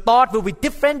 Your thought will be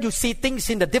different. You see things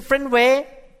in a different way.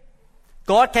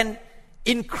 God can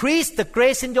increase the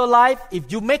grace in your life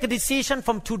if you make a decision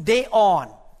from today on.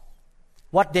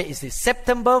 What day is this?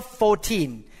 September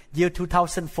 14, year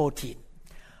 2014.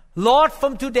 Lord,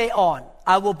 from today on,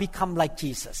 I will become like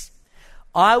Jesus.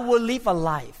 I will live a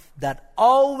life that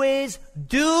always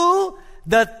do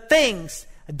the things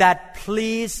that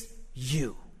please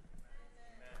you.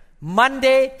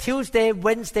 Monday, Tuesday,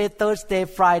 Wednesday, Thursday,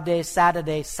 Friday,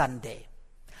 Saturday, Sunday.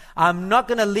 I'm not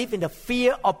going to live in the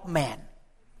fear of man.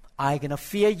 I'm going to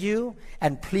fear you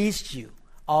and please you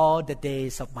all the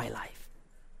days of my life.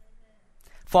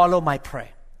 Follow my prayer.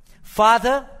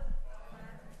 Father,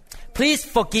 please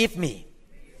forgive me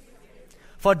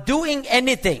for doing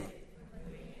anything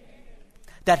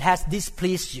that has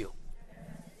displeased you.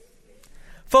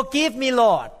 Forgive me,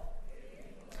 Lord,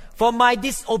 for my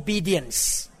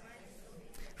disobedience,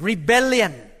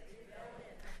 rebellion,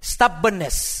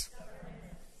 stubbornness.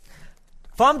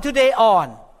 From today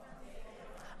on,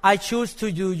 I choose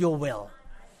to do your will.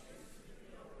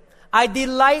 I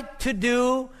delight to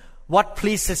do what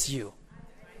pleases you.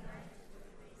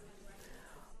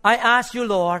 I ask you,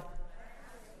 Lord,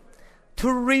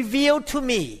 to reveal to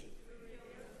me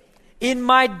in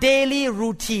my daily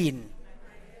routine,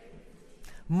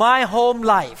 my home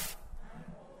life,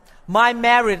 my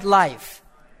married life,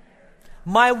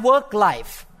 my work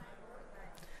life,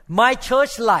 my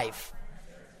church life,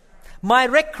 my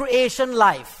recreation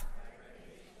life,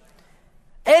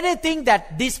 anything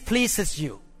that displeases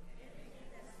you.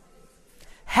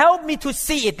 Help me to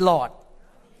see it, Lord,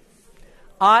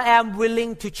 I am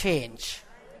willing to change.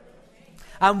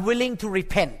 I'm willing to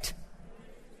repent.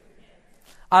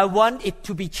 I want it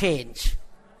to be changed.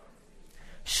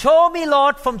 Show me,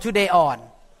 Lord, from today on,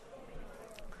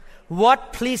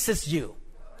 what pleases you.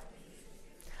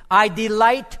 I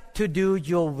delight to do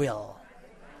your will.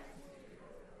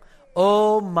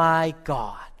 Oh my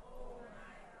God.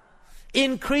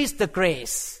 Increase the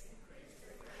grace,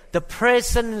 the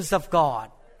presence of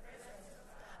God,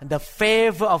 and the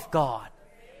favor of God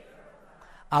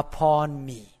upon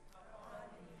me.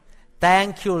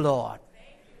 Thank you, Lord.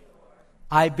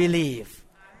 I believe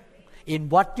in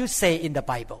what you say in the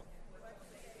Bible.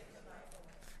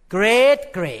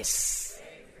 Great grace,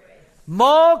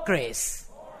 more grace,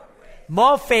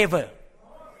 more favor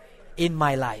in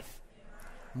my life,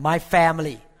 my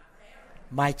family,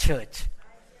 my church.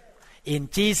 In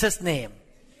Jesus' name,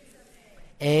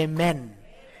 amen.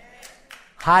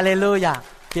 Hallelujah.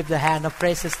 Give the hand of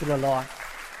praises to the Lord.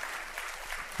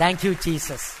 Thank you,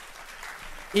 Jesus.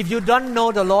 If you don't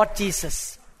know the Lord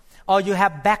Jesus, or you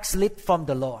have backslid from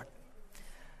the Lord,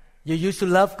 you used to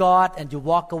love God and you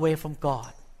walk away from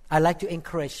God, I'd like to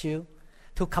encourage you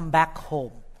to come back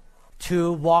home,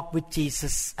 to walk with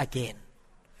Jesus again.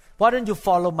 Why don't you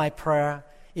follow my prayer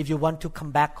if you want to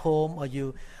come back home or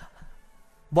you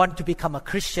want to become a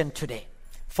Christian today?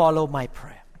 Follow my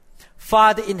prayer.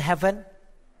 Father in heaven,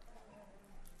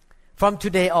 from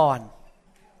today on,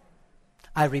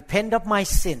 I repent of my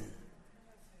sin.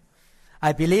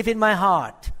 I believe in my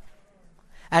heart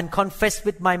and confess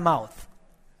with my mouth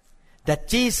that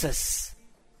Jesus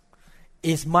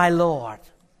is my Lord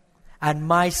and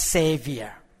my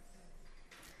Savior.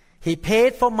 He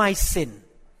paid for my sin.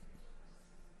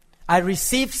 I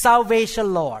receive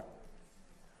salvation, Lord,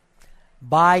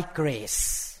 by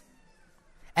grace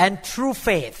and through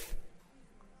faith.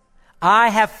 I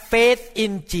have faith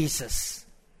in Jesus.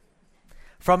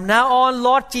 From now on,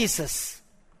 Lord Jesus,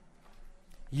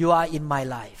 you are in my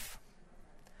life.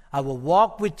 I will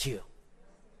walk with you.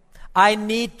 I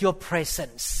need your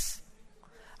presence.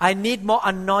 I need more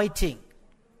anointing.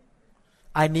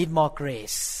 I need more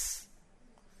grace.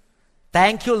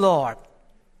 Thank you, Lord,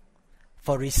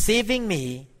 for receiving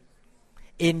me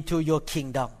into your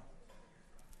kingdom.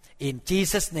 In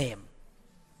Jesus' name,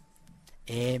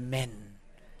 amen.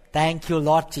 Thank you,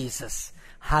 Lord Jesus.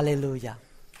 Hallelujah.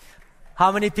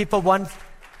 How many people want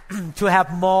to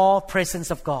have more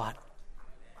presence of God?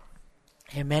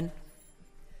 Amen.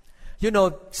 You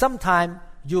know, sometimes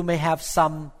you may have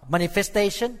some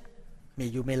manifestation.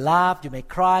 You may laugh, you may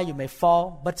cry, you may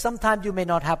fall, but sometimes you may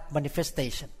not have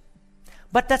manifestation.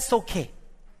 But that's okay.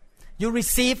 You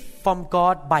receive from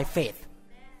God by faith.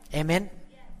 Amen.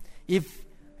 If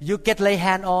you get lay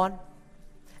hand on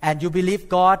and you believe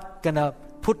God gonna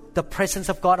put the presence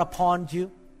of God upon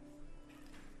you,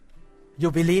 you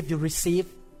believe, you receive.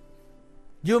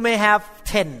 You may have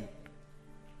 10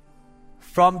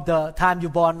 from the time you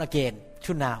born again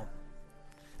to now.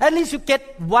 At least you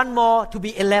get one more to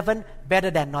be 11,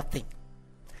 better than nothing.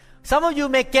 Some of you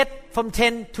may get from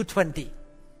 10 to 20.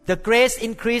 The grace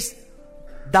increase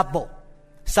double.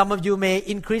 Some of you may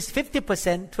increase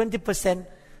 50%, 20%.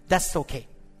 That's okay.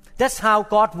 That's how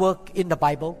God works in the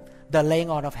Bible, the laying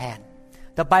on of hand.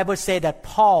 The Bible says that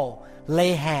Paul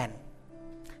lay hand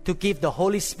to give the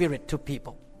Holy Spirit to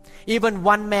people. Even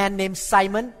one man named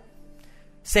Simon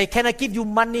say, "Can I give you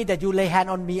money that you lay hand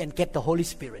on me and get the Holy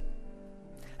Spirit?"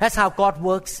 That's how God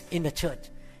works in the church.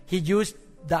 He used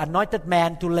the anointed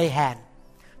man to lay hand,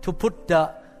 to put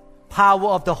the power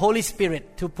of the Holy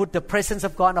Spirit, to put the presence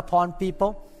of God upon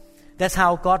people. That's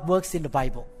how God works in the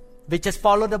Bible. We just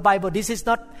follow the Bible. This is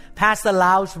not Pastor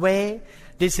Lau's way.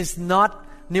 This is not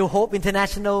New Hope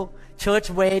International Church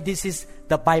way. This is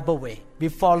the Bible way. We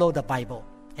follow the Bible.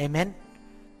 Amen.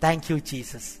 Thank you,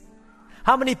 Jesus.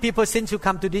 How many people, since you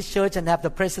come to this church and have the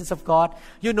presence of God,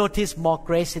 you notice more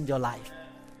grace in your life?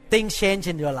 Things change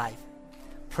in your life.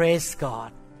 Praise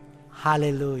God.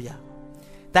 Hallelujah.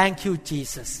 Thank you,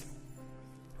 Jesus.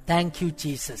 Thank you,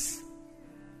 Jesus.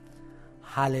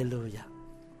 Hallelujah.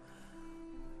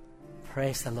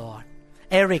 Praise the Lord.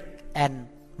 Eric and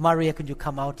Maria, could you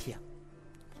come out here?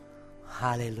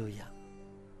 Hallelujah.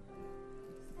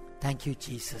 Thank you,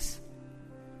 Jesus.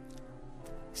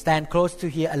 Stand close to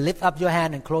here and lift up your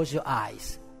hand and close your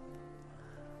eyes.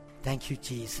 Thank you,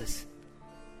 Jesus.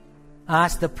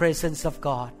 Ask the presence of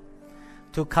God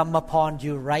to come upon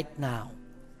you right now.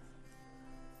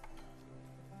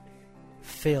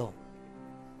 Fill.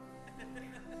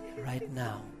 Right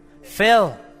now.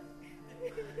 Fill.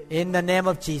 In the name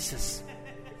of Jesus.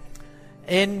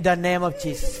 In the name of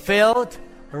Jesus. Filled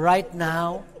right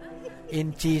now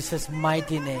in Jesus'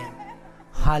 mighty name.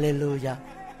 Hallelujah.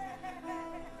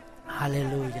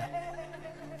 Hallelujah.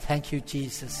 Thank you,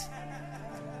 Jesus.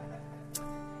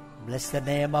 Bless the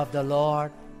name of the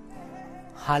Lord.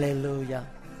 Hallelujah.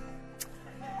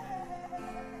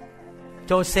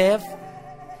 Joseph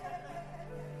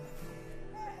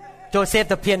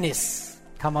the pianist,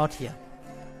 come out here.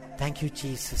 Thank you,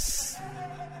 Jesus.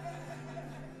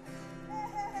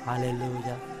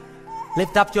 Hallelujah.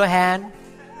 Lift up your hand.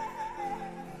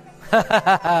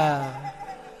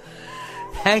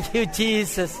 Thank you,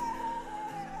 Jesus.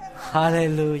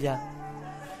 Hallelujah.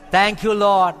 Thank you,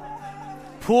 Lord.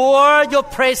 Pour your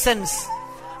presence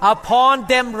upon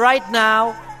them right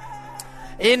now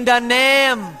in the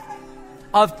name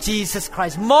of Jesus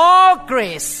Christ. More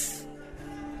grace.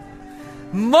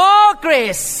 More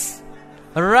grace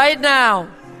right now.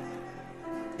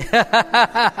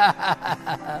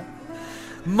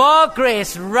 More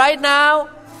grace right now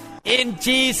in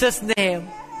Jesus' name.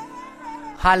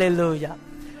 Hallelujah.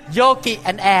 Yogi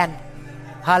and Ann.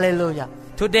 Hallelujah.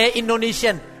 Today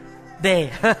Indonesian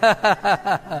day.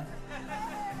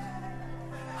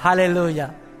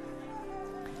 Hallelujah.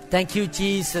 Thank you,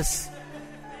 Jesus.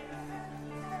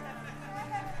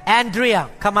 Andrea,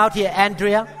 come out here,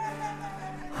 Andrea.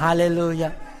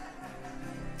 Hallelujah.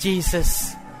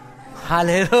 Jesus.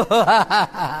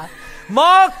 Hallelujah.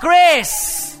 More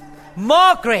grace.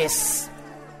 More grace.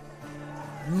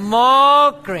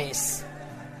 More grace.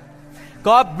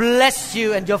 God bless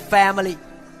you and your family.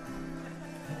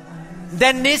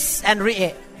 Dennis and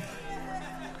Rie.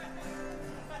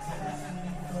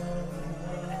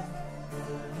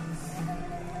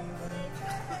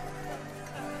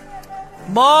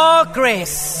 More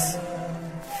grace.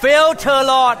 Filter,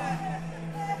 Lord.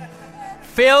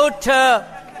 Filter.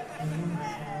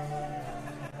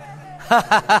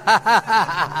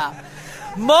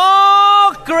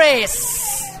 More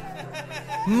grace.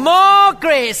 More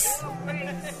grace.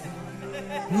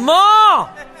 More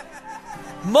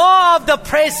of the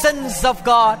presence of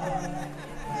God.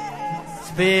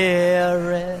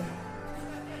 Spirit.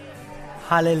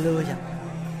 Hallelujah.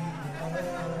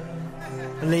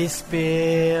 Holy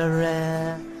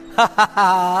Spirit.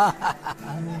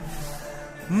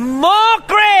 More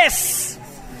grace.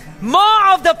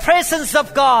 More of the presence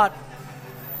of God.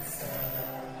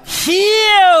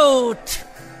 Healed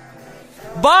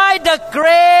by the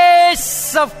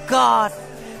grace of God.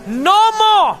 No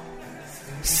more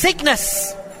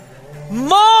sickness.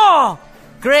 More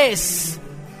grace.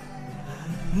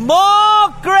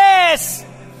 More grace.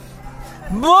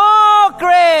 More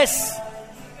grace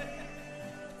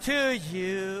to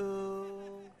you.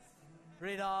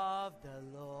 Rid of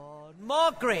the Lord.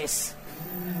 More grace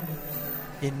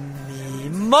in me.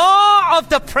 More of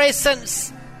the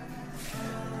presence.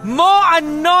 More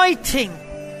anointing.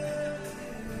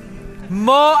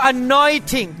 More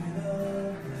anointing.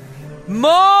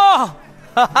 More.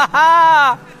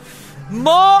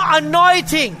 More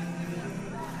anointing.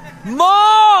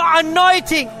 More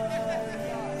anointing.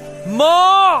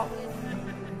 More.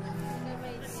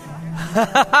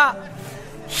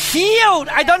 Healed.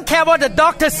 I don't care what the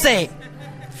doctors say.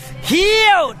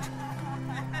 Healed.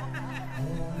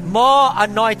 More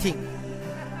anointing.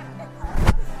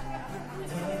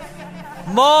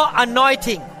 More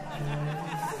anointing.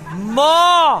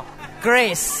 More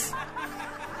grace.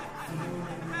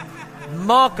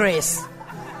 More grace.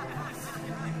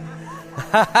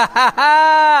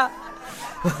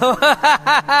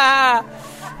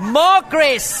 More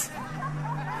grace.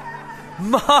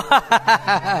 More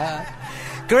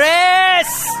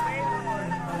grace.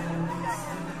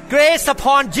 Grace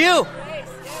upon you.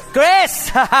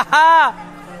 Grace.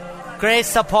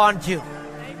 Grace upon you.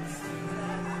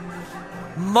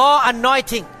 More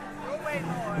anointing.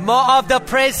 More of the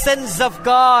presence of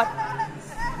God.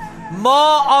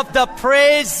 More of the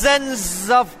presence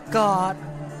of God.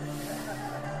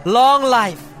 Long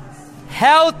life.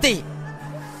 Healthy.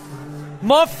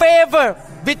 More favor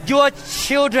with your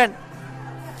children.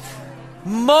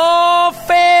 More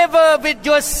favor with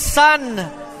your son.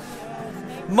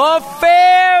 More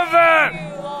favor.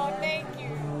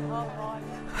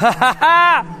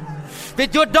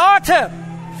 With your daughter.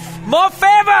 More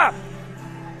favor.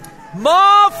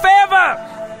 More favor.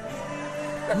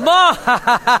 More.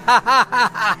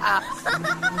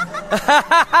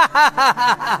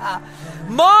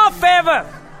 More favor.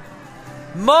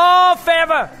 More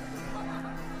favor.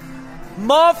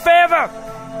 More favor.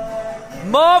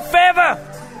 More favor.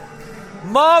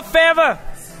 More favor.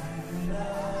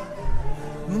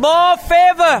 More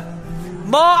favor.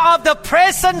 More of the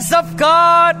presence of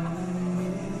God.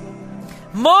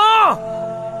 More.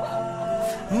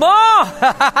 More.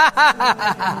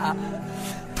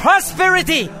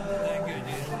 prosperity.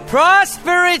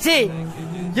 Prosperity.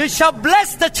 You shall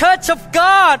bless the church of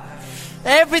God.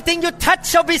 Everything you touch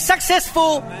shall be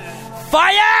successful.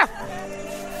 Fire!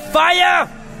 Fire!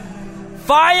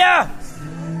 Fire!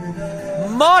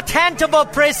 More tangible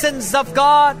presence of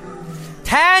God.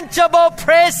 Tangible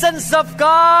presence of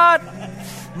God.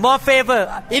 More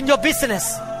favor in your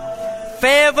business.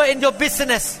 Favor in your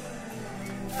business.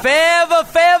 Favor,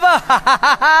 favor.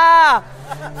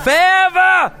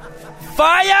 Favor.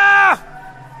 Fire.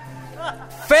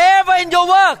 Favor in your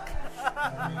work.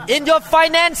 In your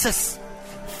finances.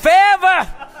 Favor.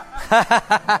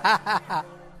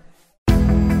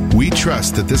 We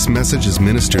trust that this message is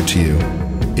ministered to you.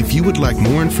 If you would like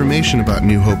more information about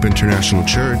New Hope International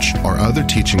Church or other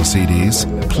teaching CDs,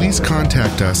 please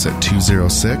contact us at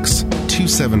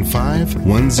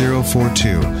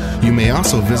 206-275-1042. You may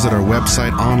also visit our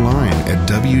website online at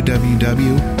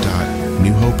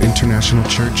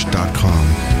www.newhopeinternationalchurch.com.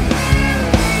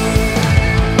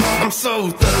 I'm so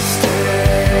thirsty.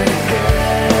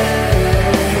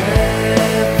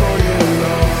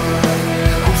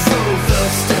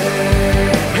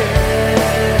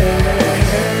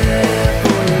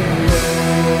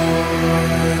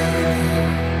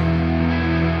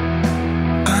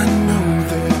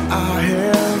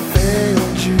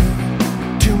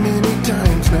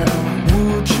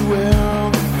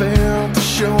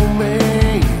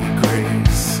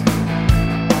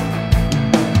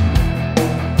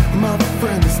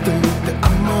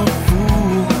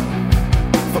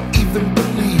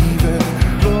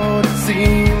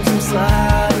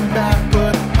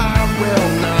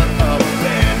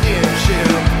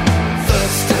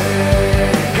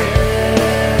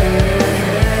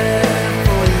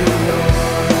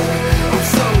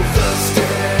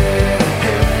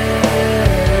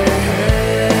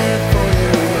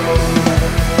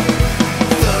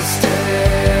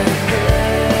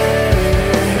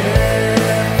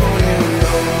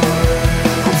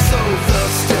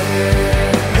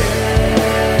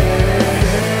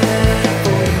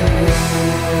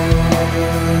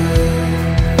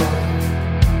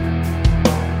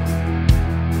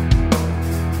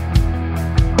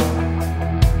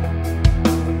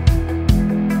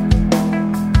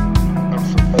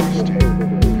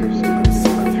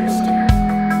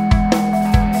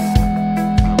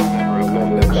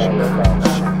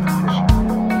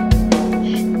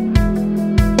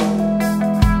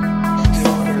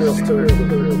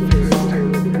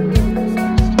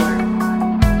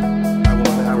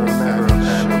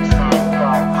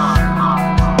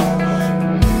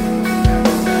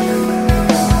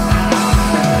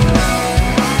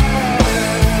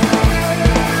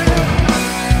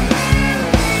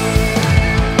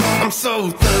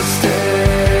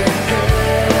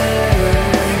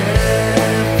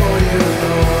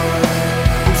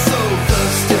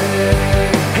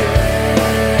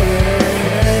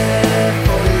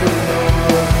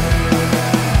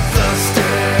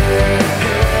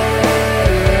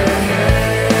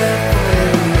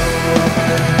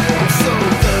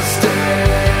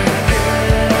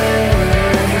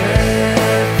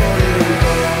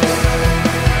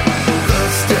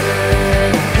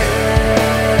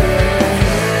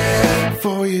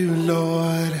 For you, Lord.